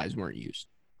two guys weren't used.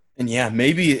 And yeah,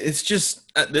 maybe it's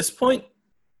just at this point,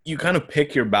 you kind of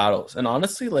pick your battles. And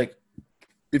honestly, like,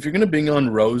 if you're going to bring on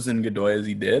Rose and Godoy as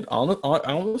he did, I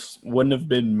almost wouldn't have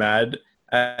been mad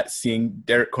at seeing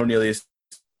Derek Cornelius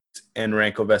and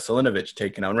Ranko Veselinovic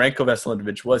taken out. And Ranko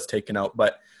Veselinovic was taken out,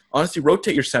 but honestly,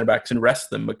 rotate your center backs and rest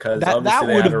them because that obviously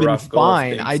they would had have a been rough goal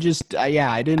fine. things.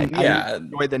 I didn't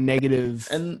enjoy the negative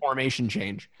formation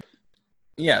change.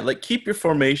 Yeah, like keep your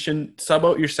formation, sub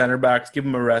out your center backs, give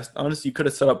them a rest. Honestly, you could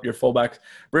have set up your fullbacks,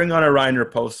 bring on a Ryan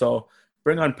Raposo,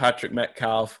 bring on Patrick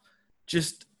Metcalf.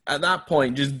 Just at that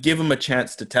point, just give them a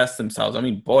chance to test themselves. I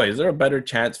mean, boy, is there a better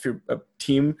chance for a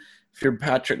team, if you're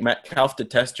Patrick Metcalf, to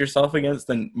test yourself against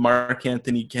than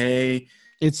Marc-Anthony Kaye?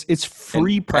 It's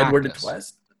free practice. Edward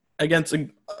West against a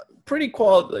pretty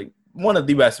quality, like one of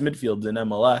the best midfields in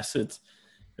MLS.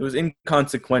 It was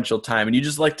inconsequential time, and you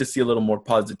just like to see a little more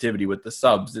positivity with the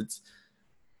subs. It's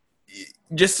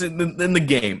just in the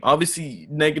game. Obviously,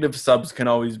 negative subs can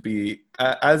always be,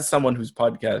 as someone whose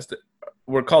podcast,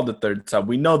 we're called the third sub,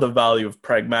 we know the value of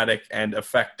pragmatic and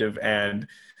effective and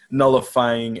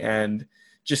nullifying and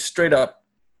just straight up,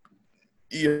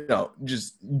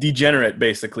 just degenerate,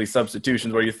 basically,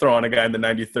 substitutions where you throw on a guy in the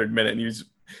 93rd minute and his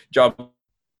job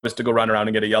is to go run around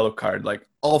and get a yellow card. Like,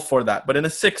 all for that. But in a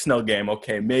 6-0 game,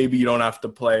 okay, maybe you don't have to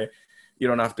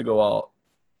go all,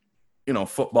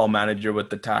 football manager with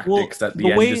the tactics at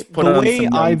the end. Just put the on way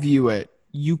some I view it,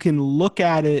 you can look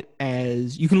at the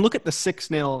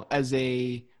 6-0 as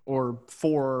or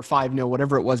 4 or 5-0,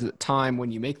 whatever it was at the time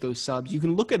when you make those subs. You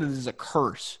can look at it as a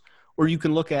curse, or you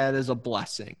can look at it as a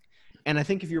blessing. And I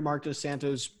think if you're Marc Dos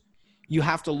Santos, you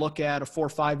have to look at a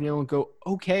 4-5-0 and go,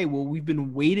 okay, well, we've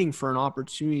been waiting for an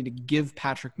opportunity to give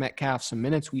Patrick Metcalf some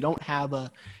minutes. We don't have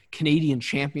a Canadian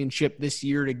championship this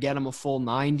year to get him a full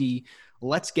 90.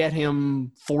 Let's get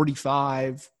him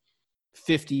 45,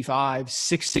 55,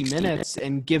 60 minutes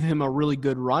and give him a really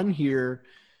good run here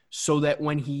so that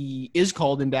when he is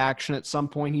called into action at some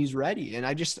point, he's ready. And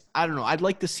I don't know. I'd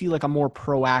like to see like a more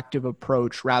proactive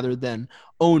approach rather than,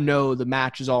 oh no, the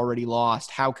match is already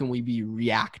lost. How can we be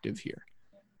reactive here?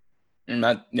 And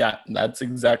that's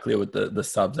exactly what the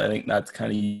subs. I think that's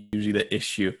kind of usually the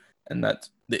issue, and that's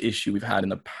the issue we've had in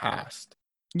the past.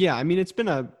 Yeah, I mean, it's been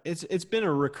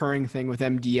a recurring thing with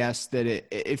MDS that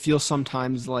it feels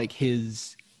sometimes like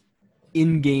his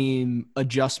in-game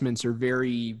adjustments are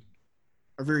very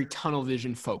tunnel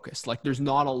vision focused. Like there's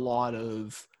not a lot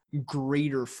of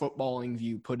greater footballing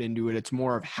view put into it. It's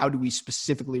more of how do we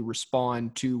specifically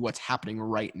respond to what's happening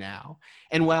right now.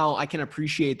 And while I can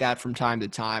appreciate that from time to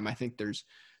time, I think there's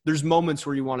moments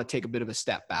where you want to take a bit of a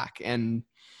step back, and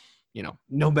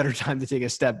no better time to take a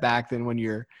step back than when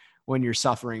you're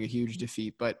suffering a huge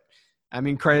defeat. But I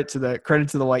mean, credit to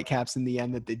the Whitecaps in the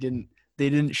end that they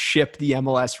didn't ship the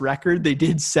MLS record. They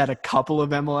did set a couple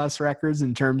of MLS records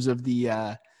in terms of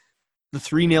the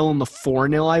 3-0 and the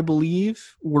 4-0, I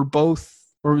believe, were both,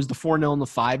 or it was the 4-0 and the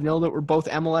 5-0 that were both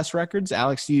MLS records.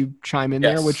 Alex, do you chime in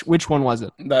there? Which one was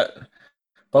it?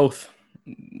 Both.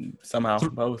 Somehow,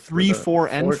 both. 3, 4,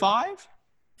 and 5?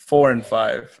 4 and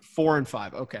 5. 4 and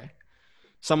 5. Okay.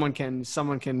 Someone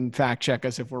can fact check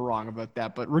us if we're wrong about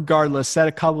that. But regardless, set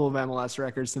a couple of MLS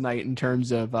records tonight in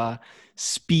terms of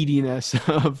speediness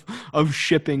of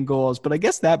shipping goals. But I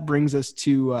guess that brings us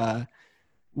to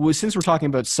since we're talking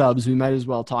about subs, we might as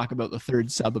well talk about the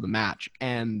third sub of the match.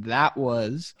 And that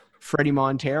was Fredy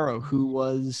Montero, who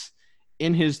was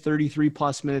in his 33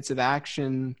 plus minutes of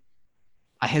action,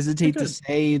 I hesitate to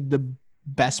say the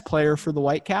best player for the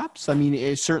Whitecaps. I mean,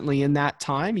 it's certainly in that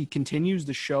time, he continues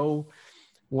to show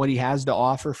what he has to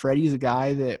offer. Freddie's a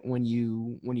guy that when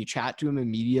you chat to him in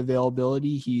media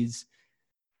availability, he's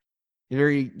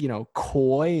very,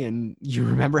 coy, and you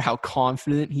remember how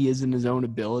confident he is in his own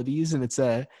abilities. And it's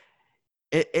a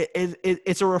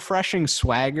refreshing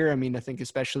swagger. I mean, I think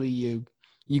especially you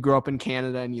grow up in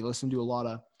Canada and you listen to a lot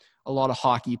of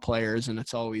hockey players, and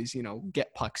it's always,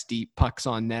 get pucks deep, pucks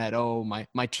on net. Oh,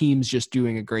 my team's just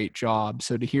doing a great job.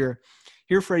 So to hear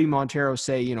Freddie Montero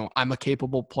say, I'm a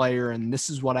capable player and this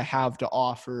is what I have to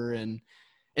offer, and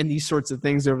these sorts of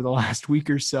things over the last week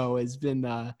or so has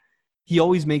been, he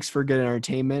always makes for good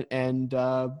entertainment, and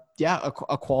a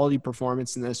quality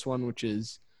performance in this one, which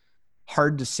is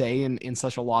hard to say in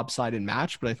such a lopsided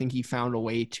match, but I think he found a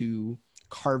way to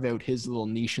carve out his little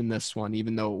niche in this one,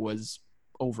 even though it was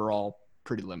overall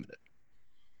pretty limited.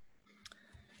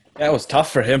 Yeah, it was tough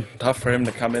for him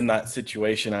to come in that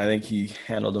situation. I think he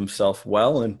handled himself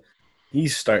well, and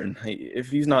he's starting. If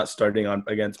he's not starting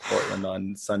against Portland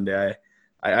on Sunday,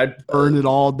 I'd burn it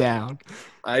all down.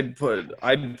 I'd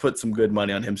put some good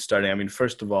money on him starting. I mean,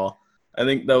 first of all, I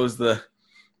think that was the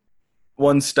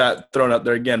one stat thrown out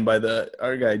there again by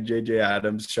our guy JJ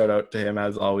Adams. Shout out to him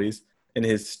as always. In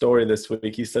his story this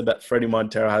week, he said that Freddie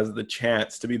Montero has the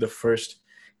chance to be the first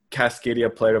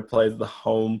Cascadia player to play the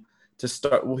home to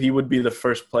start. Well, he would be the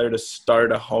first player to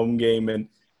start a home game in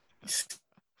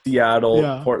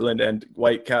Seattle, Portland, and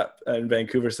Whitecap and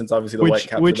Vancouver, since obviously the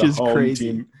Whitecaps are the home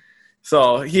crazy team.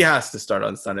 So he has to start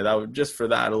on Sunday. That would just for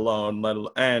that alone,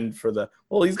 and for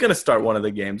he's going to start one of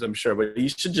the games, I'm sure, but he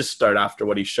should just start after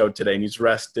what he showed today, and he's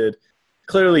rested.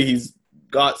 Clearly, he's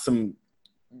got some.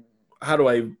 How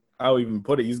even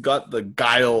put it? He's got the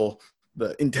guile,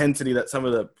 the intensity that some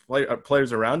of the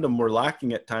players around him were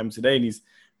lacking at times today, and he's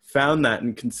found that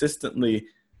and consistently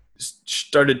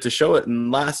started to show it.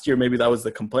 And last year, maybe that was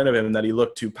the complaint of him, that he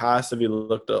looked too passive. He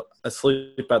looked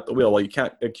asleep at the wheel. Well, you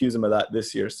can't accuse him of that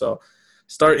this year. So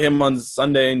start him on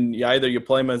Sunday, and you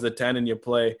play him as a 10 and you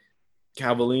play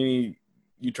Cavallini.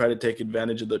 You try to take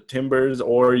advantage of the Timbers,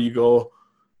 or you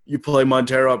play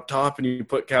Montero up top and you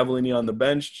put Cavallini on the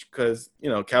bench, because,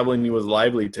 Cavallini was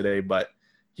lively today, but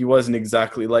he wasn't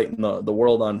exactly lighting the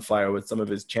world on fire with some of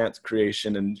his chance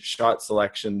creation and shot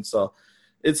selection. So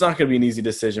it's not going to be an easy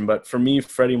decision. But for me,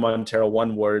 Freddie Montero,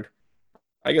 one word,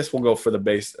 I guess we'll go for the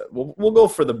base. We'll go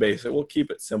for the basic. We'll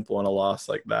keep it simple in a loss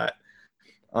like that.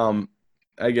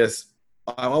 I guess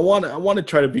I want to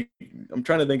try to be – I'm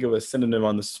trying to think of a synonym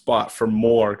on the spot for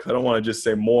more, because I don't want to just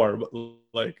say more, but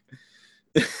like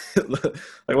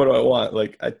what do I want?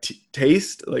 Like a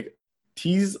taste? Like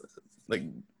tease? Like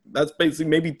that's basically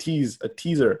maybe tease, a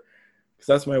teaser, because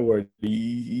that's my word.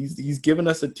 He's given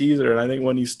us a teaser, and I think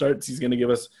when he starts, he's going to give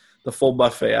us the full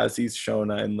buffet as he's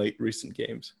shown in late recent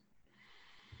games.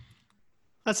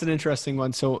 That's an interesting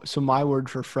one. So my word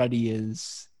for Freddie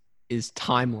is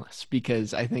timeless,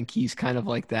 because I think he's kind of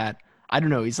like that. I don't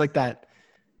know. He's like that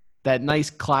nice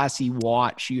classy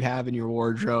watch you have in your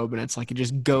wardrobe, and it's like it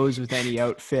just goes with any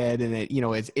outfit, and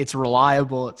it's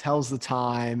reliable. It tells the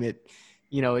time. It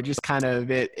just kind of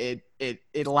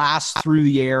it lasts through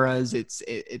the eras. It's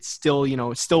still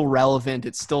it's still relevant.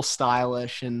 It's still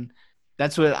stylish, and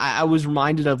that's what I was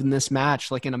reminded of in this match.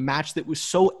 Like in a match that was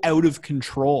so out of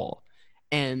control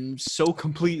and so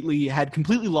completely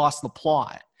lost the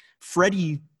plot,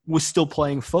 Freddie was still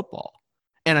playing football,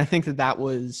 and I think that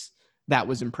was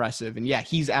impressive. And yeah,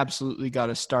 he's absolutely got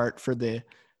to start for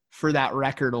that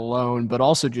record alone, but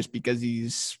also just because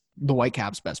he's the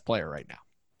Whitecaps' best player right now.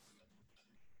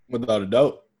 Without a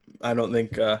doubt. I don't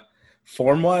think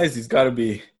form-wise, he's got to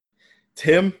be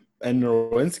Tim and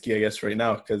Nerwinski, I guess, right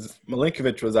now, because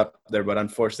Milinkovic was up there, but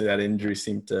unfortunately that injury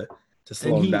seemed to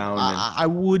slow him down. I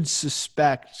would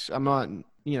suspect, I'm not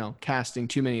casting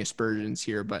too many aspersions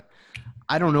here, but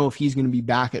I don't know if he's going to be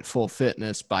back at full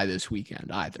fitness by this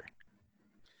weekend either.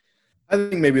 I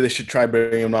think maybe they should try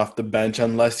bringing him off the bench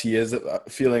unless he is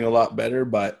feeling a lot better.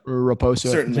 But Raposo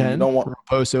certainly at the 10. You don't want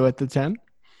Raposo at the 10.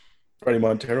 Freddie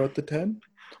Montero at the 10.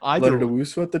 Leonard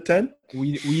Owusu at the 10.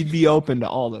 We'd be open to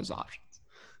all those options.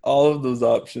 All of those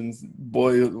options,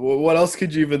 boy. What else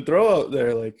could you even throw out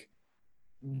there? Like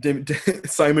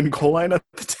Simon Colline at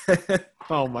the 10.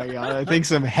 Oh my God! I think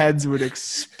some heads would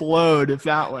explode if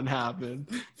that one happened.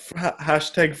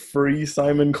 Hashtag free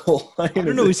Simon Colline. I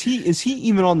don't know. Is he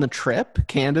even on the trip?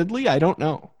 Candidly, I don't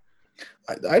know.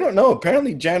 I don't know.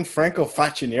 Apparently, Gianfranco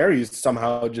Faccineri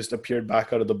somehow just appeared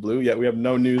back out of the blue. Yet we have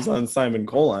no news on Simon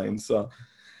Colline. So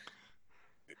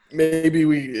maybe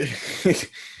we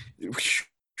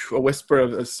a whisper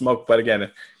of smoke. But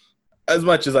again, as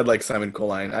much as I'd like Simon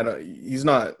Colline, he's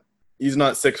not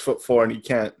 6'4" and he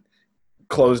can't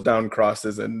close down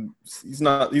crosses, and he's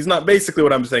not basically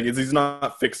what I'm saying is he's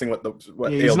not fixing what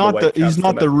he's not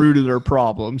the root of their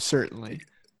problem, certainly.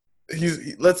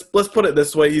 Let's put it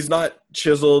this way, he's not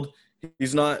chiseled,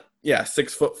 he's not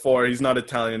 6'4", he's not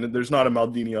Italian, there's not a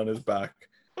Maldini on his back.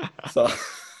 So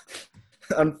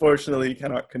unfortunately he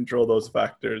cannot control those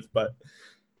factors. But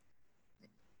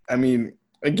I mean,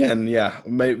 again,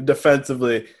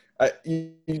 defensively,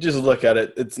 you just look at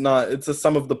it. It's a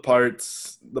sum of the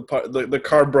parts. The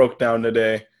car broke down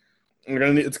today.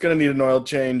 It's gonna need an oil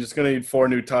change. It's gonna need 4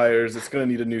 new tires. It's gonna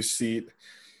need a new seat.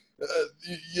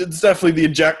 It's definitely the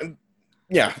eject.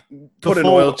 Yeah, put an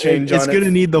oil change on it. It's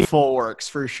gonna need the full works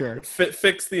for sure.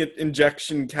 Fix the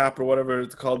injection cap or whatever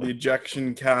it's called, the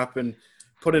ejection cap, and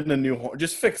put in a new horn.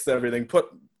 Just fix everything.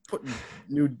 Put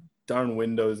new darn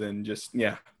windows in.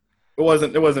 It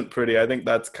wasn't pretty. I think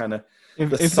that's kind of.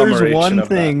 If there's one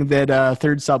thing that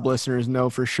third sub listeners know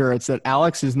for sure, it's that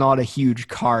Alex is not a huge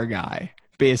car guy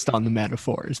based on the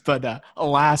metaphors. But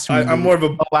alas, I'm more of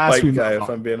a bike guy if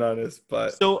I'm being honest.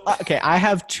 But so okay, I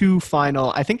have 2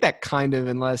 final. I think that kind of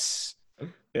unless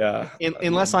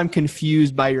I'm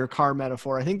confused by your car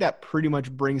metaphor, I think that pretty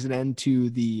much brings an end to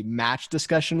the match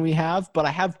discussion we have. But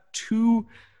I have 2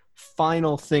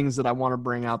 final things that I want to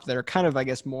bring up that are kind of, I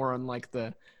guess, more on like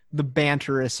the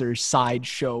banterous or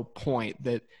sideshow point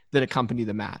that accompany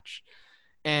the match.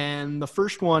 And the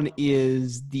first one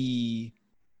is the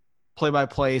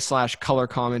play-by-play / color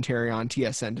commentary on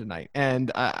TSN tonight.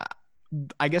 And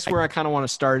I guess where I kind of want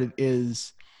to start it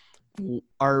is,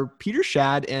 are Peter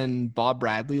Schad and Bob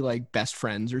Bradley like best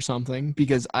friends or something?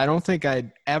 Because I don't think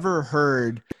I'd ever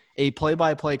heard a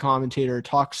play-by-play commentator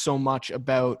talk so much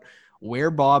about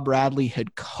where Bob Bradley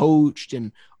had coached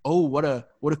and what a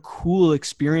cool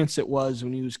experience it was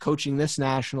when he was coaching this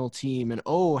national team, and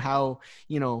how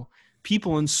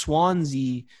people in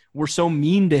Swansea were so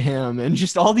mean to him, and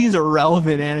just all these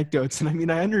irrelevant anecdotes. And I mean,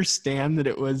 I understand that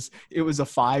it was a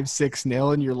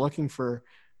 5-6-0 and you're looking for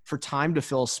time to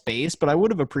fill space, but I would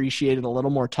have appreciated a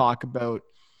little more talk about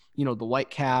the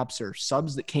Whitecaps or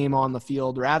subs that came on the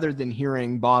field, rather than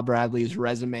hearing Bob Bradley's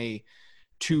resume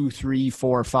 2, 3,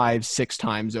 4, 5, 6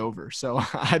 times over. So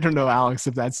I don't know, Alex,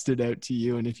 if that stood out to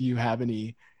you and if you have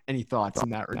any thoughts in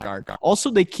that regard.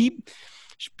 Also,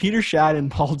 Peter Schad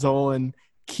and Paul Dolan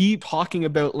keep talking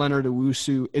about Leonard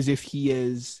Owusu as if he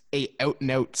is a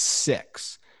out-and-out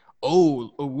 6.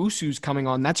 Owusu's coming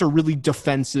on. That's a really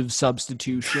defensive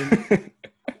substitution.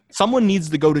 Someone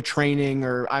needs to go to training,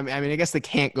 or I mean, I guess they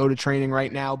can't go to training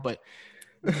right now, but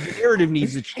the narrative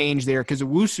needs to change there, because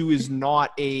Owusu is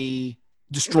not a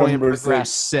destroy and progress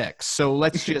 6. So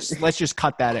let's just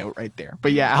cut that out right there.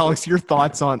 But yeah, Alex, your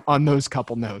thoughts on those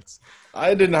couple notes.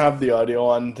 I didn't have the audio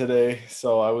on today,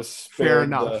 so I was spared. Fair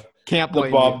enough. Can't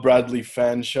blame the Bob you. Bradley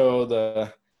fan show.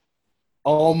 The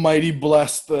Almighty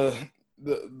bless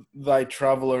thy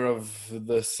traveler of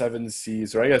the 7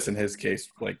 seas, or I guess in his case,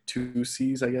 like 2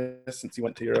 seas, I guess, since he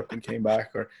went to Europe and came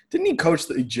back. Or didn't he coach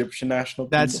the Egyptian national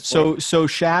team? So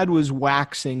Schad was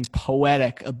waxing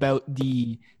poetic about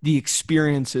the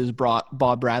experiences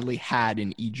Bob Bradley had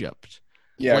in Egypt.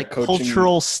 Yeah, like coaching,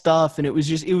 cultural stuff, and it was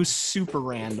super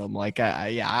random. Like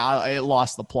I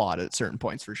lost the plot at certain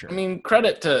points for sure. I mean,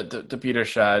 credit to Peter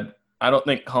Schad. I don't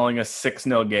think calling a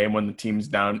 6-0 game when the team's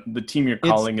down, the team you're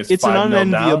calling is 5-0 it's an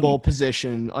unenviable down.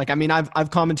 Position. Like, I mean, I've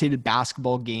commentated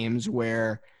basketball games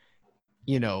where,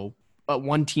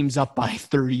 one team's up by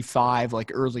 35,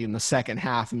 like early in the second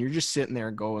half, and you're just sitting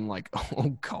there going like,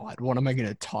 oh God, what am I going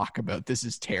to talk about? This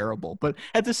is terrible. But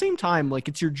at the same time, like,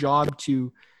 it's your job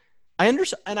to, I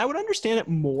understand, and I would understand it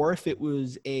more if it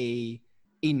was a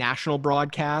national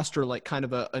broadcast or like kind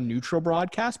of a neutral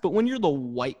broadcast. But when you're the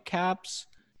Whitecaps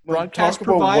broadcast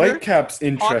provider, Whitecaps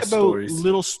interest stories,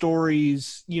 little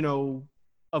stories,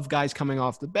 of guys coming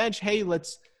off the bench. Hey,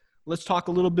 let's talk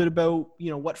a little bit about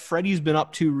what Freddie's been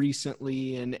up to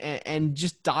recently, and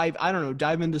just dive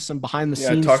into some behind the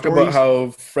scenes. Talk stories. about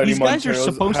how Freddie These guys are Montero's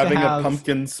supposed having to have a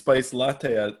pumpkin spice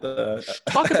latte at the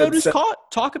talk about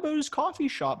his coffee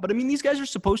shop. But I mean, these guys are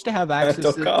supposed to have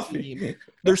access to the team.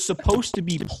 They're supposed to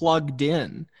be plugged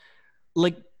in.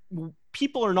 Like,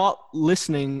 people are not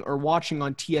listening or watching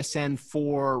on TSN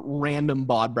for random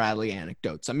Bob Bradley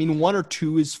anecdotes. I mean, 1 or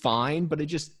 2 is fine, but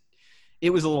it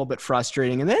was a little bit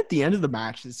frustrating. And then at the end of the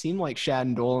match, it seemed like Schad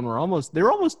and Dolan were almost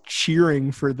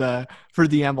cheering for the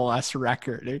MLS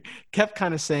record. It kept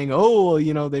kind of saying,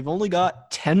 they've only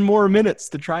got 10 more minutes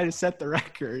to try to set the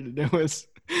record. And it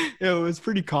was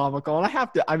pretty comical. And I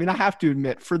have to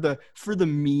admit, for the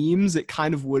memes, it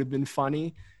kind of would have been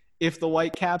funny if the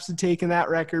Whitecaps had taken that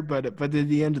record, but at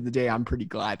the end of the day, I'm pretty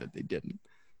glad that they didn't.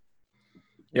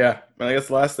 Yeah, and I guess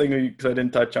the last thing, because I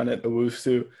didn't touch on it,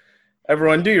 Owusu.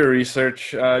 Everyone, do your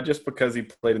research. Just because he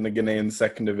played in the Ghanaian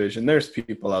second division, there's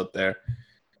people out there.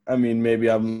 I mean, maybe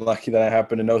I'm lucky that I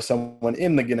happen to know someone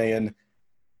in the Ghanaian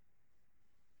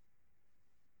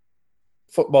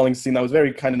footballing scene that was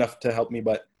very kind enough to help me.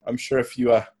 But I'm sure if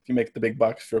you make the big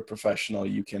bucks, if you're a professional,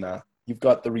 you can. You've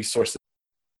got the resources,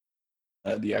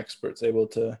 the experts able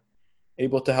to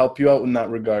help you out in that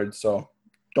regard. So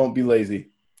don't be lazy.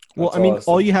 Well, I mean,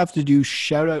 all you have to do,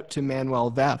 shout out to Manuel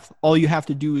Veth. All you have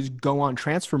to do is go on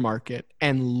Transfer Market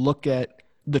and look at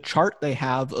the chart they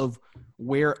have of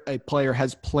where a player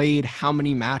has played how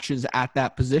many matches at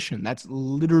that position. That's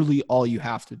literally all you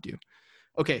have to do.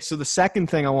 Okay, so the second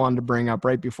thing I wanted to bring up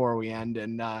right before we end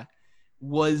and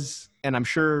I'm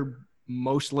sure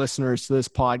most listeners to this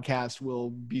podcast will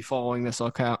be following this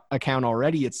account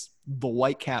already. It's the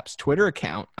Whitecaps Twitter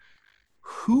account.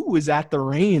 Who was at the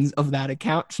reins of that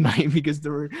account tonight? Because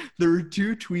there were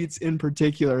two tweets in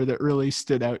particular that really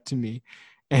stood out to me,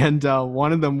 and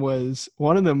one of them was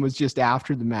just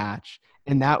after the match,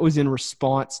 and that was in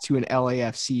response to an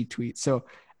LAFC tweet. So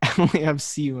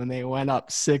LAFC, when they went up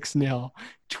 6-0,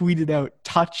 tweeted out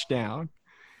touchdown.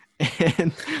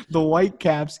 And the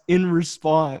Whitecaps, in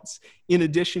response, in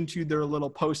addition to their little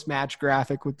post-match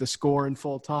graphic with the score in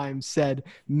full time, said,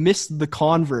 "Missed the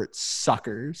converts,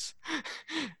 suckers."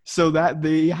 So that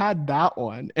they had that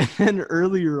one. And then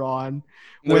earlier on,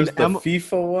 there's the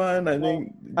FIFA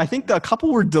one, I think a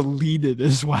couple were deleted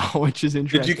as well, which is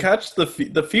interesting. Did you catch the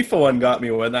FIFA one? Got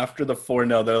me when after the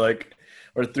 4-0, they're like,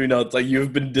 or 3-0, it's like,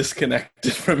 you've been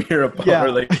disconnected from your opponent. Yeah,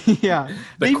 like, yeah.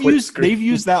 They've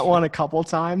used that one a couple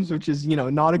times, which is,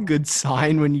 not a good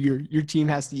sign when your team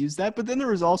has to use that. But then there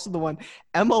was also the one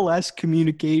MLS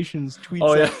Communications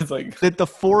tweets it's like that the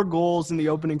 4 goals in the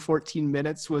opening 14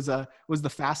 minutes was the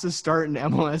fastest start in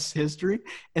MLS history,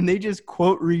 and they just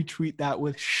quote retweet that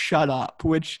with "shut up,"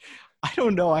 which I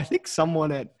don't know. I think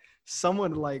someone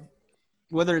like,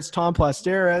 whether it's Tom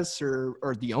Plasteris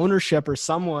or the ownership or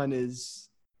someone is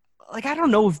like, I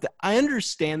don't know if I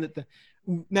understand that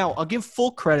now I'll give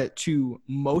full credit to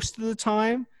most of the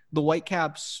time the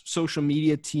Whitecaps social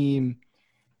media team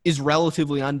is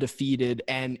relatively undefeated,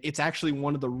 and it's actually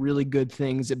one of the really good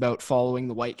things about following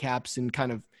the Whitecaps and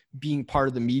kind of being part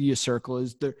of the media circle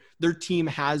is their team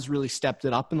has really stepped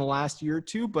it up in the last year or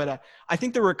two. But I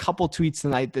think there were a couple tweets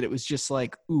tonight that it was just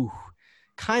like, ooh,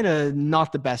 kind of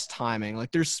not the best timing.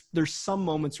 Like there's some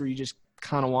moments where you just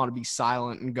kind of want to be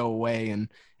silent and go away.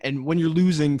 And when you're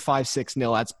losing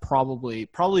 5-6-0, that's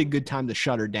probably a good time to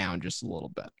shut her down just a little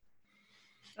bit.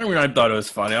 I mean, I thought it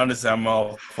was funny. Honestly, I'm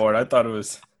all for it. I thought it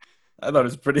was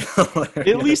pretty hilarious.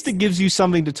 At least it gives you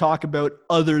something to talk about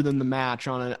other than the match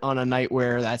on a night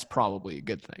where that's probably a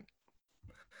good thing.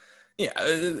 Yeah,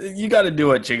 you got to do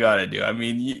what you got to do. I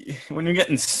mean, when you're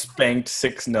getting spanked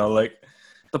 6-0, like,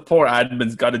 the poor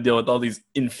admin's got to deal with all these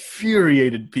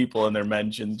infuriated people in their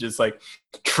mentions, just like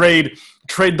trade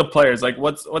the players. Like,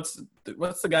 what's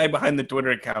the guy behind the Twitter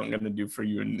account going to do for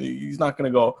you? And he's not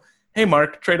going to go, "Hey,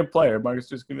 Mark, trade a player." Mark's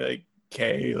just going to be like,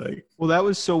 "Okay." Like, well, that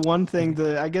was so one thing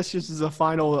that I guess just as a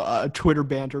final Twitter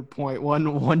banter point.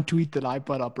 One tweet that I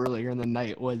put up earlier in the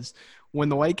night was when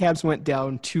the Whitecaps went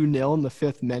down 2-0 in the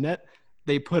 5th minute,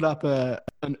 they put up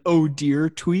an "oh dear"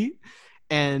 tweet,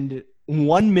 and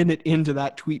 1 minute into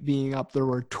that tweet being up, there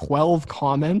were 12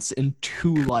 comments and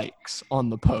 2 likes on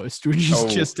the post, which is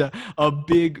just a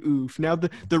big oof. Now,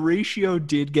 the ratio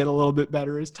did get a little bit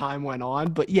better as time went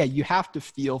on, but yeah, you have to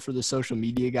feel for the social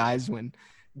media guys when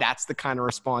that's the kind of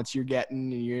response you're getting.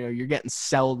 You're getting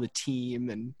sell the team,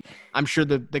 and I'm sure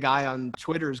the guy on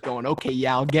Twitter is going, "Okay,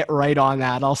 yeah, I'll get right on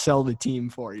that. I'll sell the team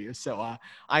for you." So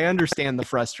I understand the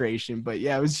frustration, but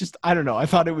yeah, it was just, I don't know. I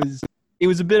thought it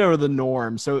was a bit out of the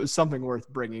norm, so it was something worth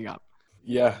bringing up.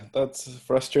 Yeah, that's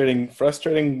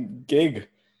frustrating gig,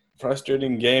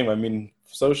 frustrating game. I mean,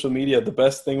 social media, the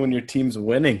best thing when your team's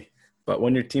winning, but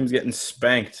when your team's getting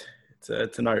spanked,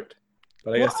 it's an art.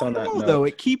 But I guess on that note, though,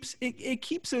 it keeps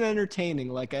it entertaining.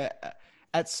 Like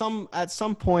at some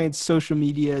points, social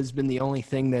media has been the only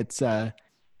thing that's and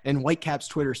Whitecaps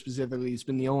Twitter specifically has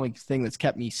been the only thing that's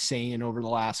kept me sane over the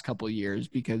last couple of years.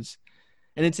 Because,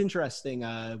 and it's interesting.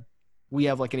 We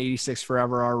have like an 86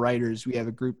 Forever, our writers, we have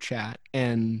a group chat,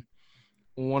 and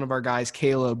one of our guys,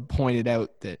 Caleb, pointed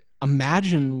out that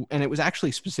imagine, and it was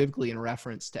actually specifically in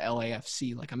reference to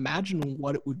LAFC, like imagine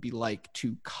what it would be like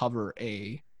to cover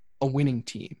a winning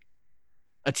team,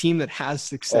 a team that has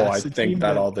success. Oh, I think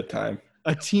that all the time.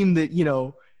 A team that,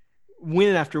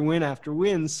 win after win after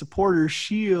win, supporters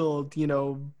shield,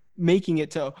 making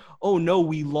it to, oh no,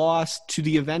 we lost to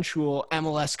the eventual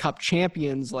MLS Cup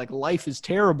champions. Like, life is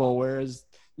terrible. Whereas,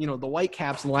 the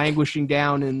Whitecaps languishing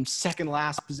down in second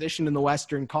last position in the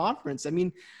Western Conference. I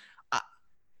mean,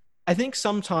 I think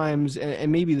sometimes,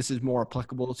 and maybe this is more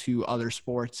applicable to other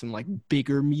sports and like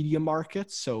bigger media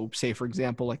markets. So say, for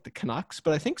example, like the Canucks,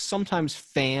 but I think sometimes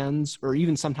fans or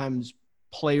even sometimes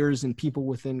players and people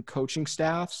within coaching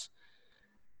staffs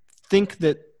think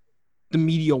that the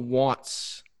media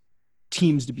wants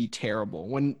teams to be terrible,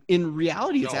 when in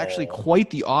reality, it's actually quite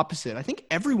the opposite. I think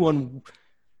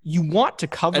you want to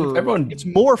cover, it's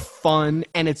more fun,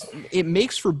 and it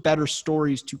makes for better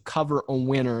stories to cover a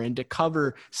winner and to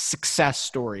cover success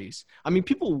stories. I mean,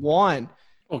 people want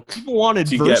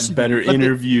adversity. To get better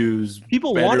interviews.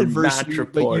 People want adversity,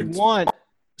 but you want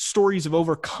stories of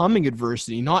overcoming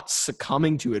adversity, not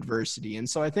succumbing to adversity. And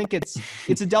so I think it's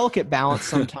a delicate balance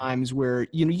sometimes where,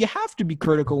 you have to be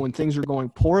critical when things are going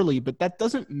poorly, but that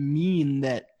doesn't mean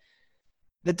that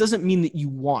you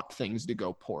want things to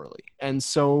go poorly. And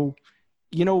so,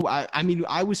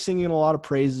 I was singing a lot of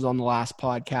praises on the last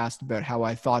podcast about how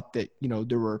I thought that,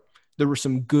 there were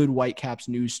some good Whitecaps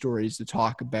news stories to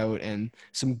talk about and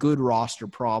some good roster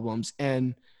problems.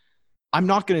 And I'm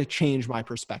not going to change my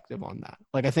perspective on that.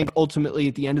 Like, I think ultimately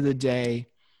at the end of the day,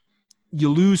 you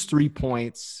lose 3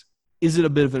 points. Is it a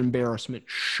bit of an embarrassment?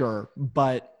 Sure.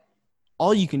 But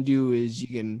all you can do is you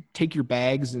can take your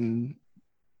bags and,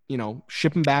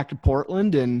 ship them back to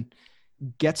Portland and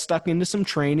get stuck into some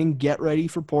training, get ready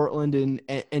for Portland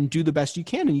and do the best you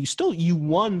can. And you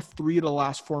won 3 of the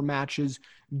last 4 matches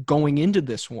going into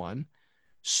this one.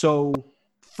 So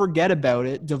forget about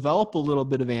it, develop a little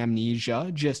bit of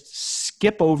amnesia, just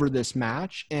skip over this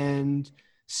match and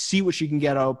see what you can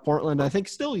get out of Portland. I think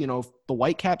still, if the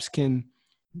Whitecaps can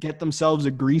get themselves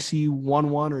a greasy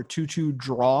 1-1 or 2-2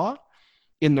 draw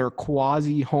in their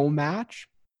quasi home match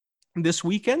this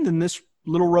weekend, then this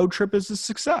little road trip is a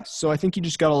success. So I think you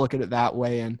just got to look at it that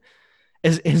way. And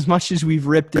as much as we've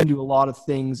ripped into a lot of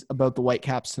things about the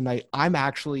Whitecaps tonight, I'm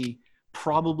actually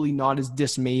probably not as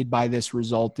dismayed by this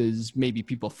result as maybe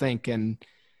people think. And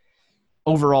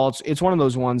overall, it's one of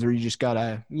those ones where you just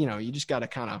gotta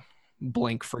kind of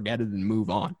blink, forget it, and move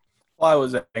on. Well, I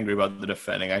was angry about the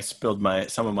defending. I spilled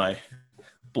some of my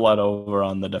blood over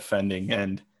on the defending,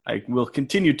 and I will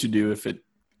continue to do if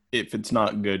it's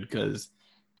not good, because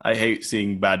I hate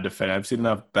seeing bad defending. I've seen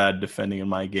enough bad defending in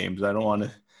my games. I don't want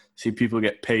to see people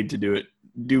get paid to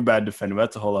do bad defending.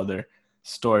 That's a whole other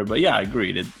story. But yeah, I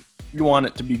agreed. You want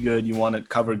it to be good. You want to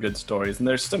cover good stories. And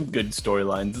there's some good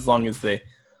storylines as long as they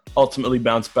ultimately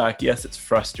bounce back. Yes, it's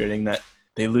frustrating that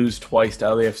they lose twice to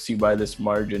LAFC by this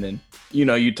margin. And,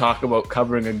 you talk about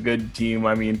covering a good team.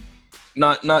 I mean,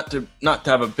 not to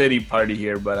have a pity party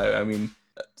here, but I mean,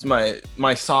 it's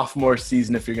my sophomore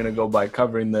season if you're going to go by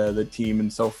covering the team.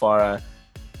 And so far,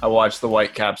 I watched the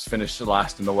Whitecaps finish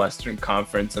last in the Western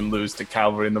Conference and lose to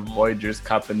Calgary in the Voyageurs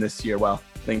Cup. And this year, well,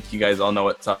 I think you guys all know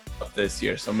what's up this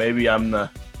year. So maybe I'm the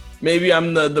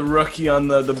rookie on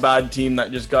the bad team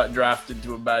that just got drafted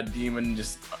to a bad team and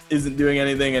just isn't doing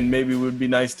anything. And maybe it would be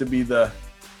nice to be the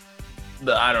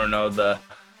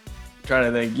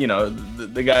trying to think,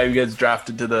 the guy who gets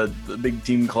drafted to the big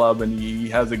team club and he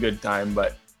has a good time.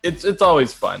 But it's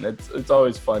always fun. It's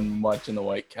always fun watching the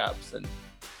Whitecaps, and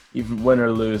even win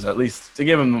or lose, at least to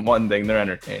give them one thing, they're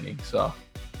entertaining. So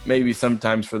maybe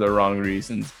sometimes for the wrong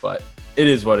reasons, but it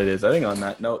is what it is. I think on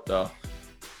that note, though.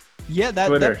 Yeah, that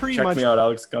pretty check much. Check me out,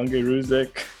 Alex Gunge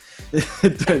Ruzik.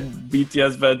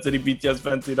 BTS Van City,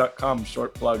 BTSVanCity.com.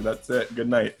 Short plug. That's it. Good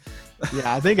night.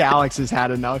 Yeah, I think Alex has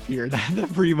had enough here.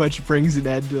 That pretty much brings an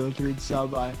end to the third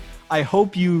sub. I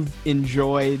hope you've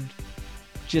enjoyed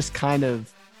just kind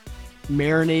of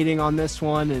marinating on this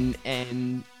one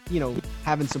and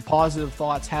having some positive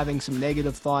thoughts, having some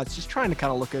negative thoughts, just trying to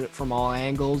kind of look at it from all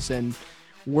angles. And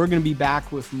we're going to be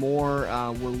back with more.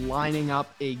 We're lining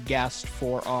up a guest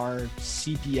for our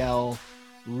CPL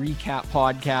recap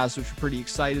podcast, which we're pretty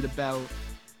excited about.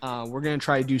 We're going to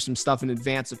try to do some stuff in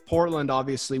advance of Portland.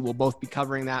 Obviously, we'll both be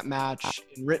covering that match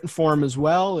in written form as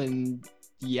well. And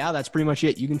yeah, that's pretty much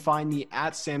it. You can find me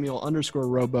at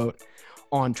Samuel_rowboat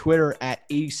on Twitter, at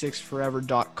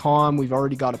 86forever.com. We've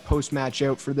already got a post-match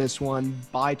out for this one.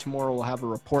 By tomorrow, we'll have a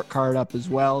report card up as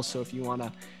well. So if you want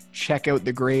to check out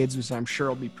the grades, which I'm sure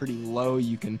will be pretty low,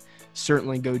 you can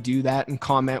certainly go do that and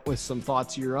comment with some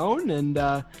thoughts of your own.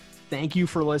 And thank you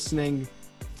for listening.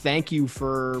 Thank you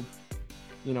for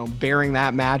bearing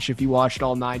that match if you watched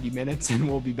all 90 minutes, and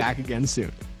we'll be back again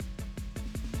soon.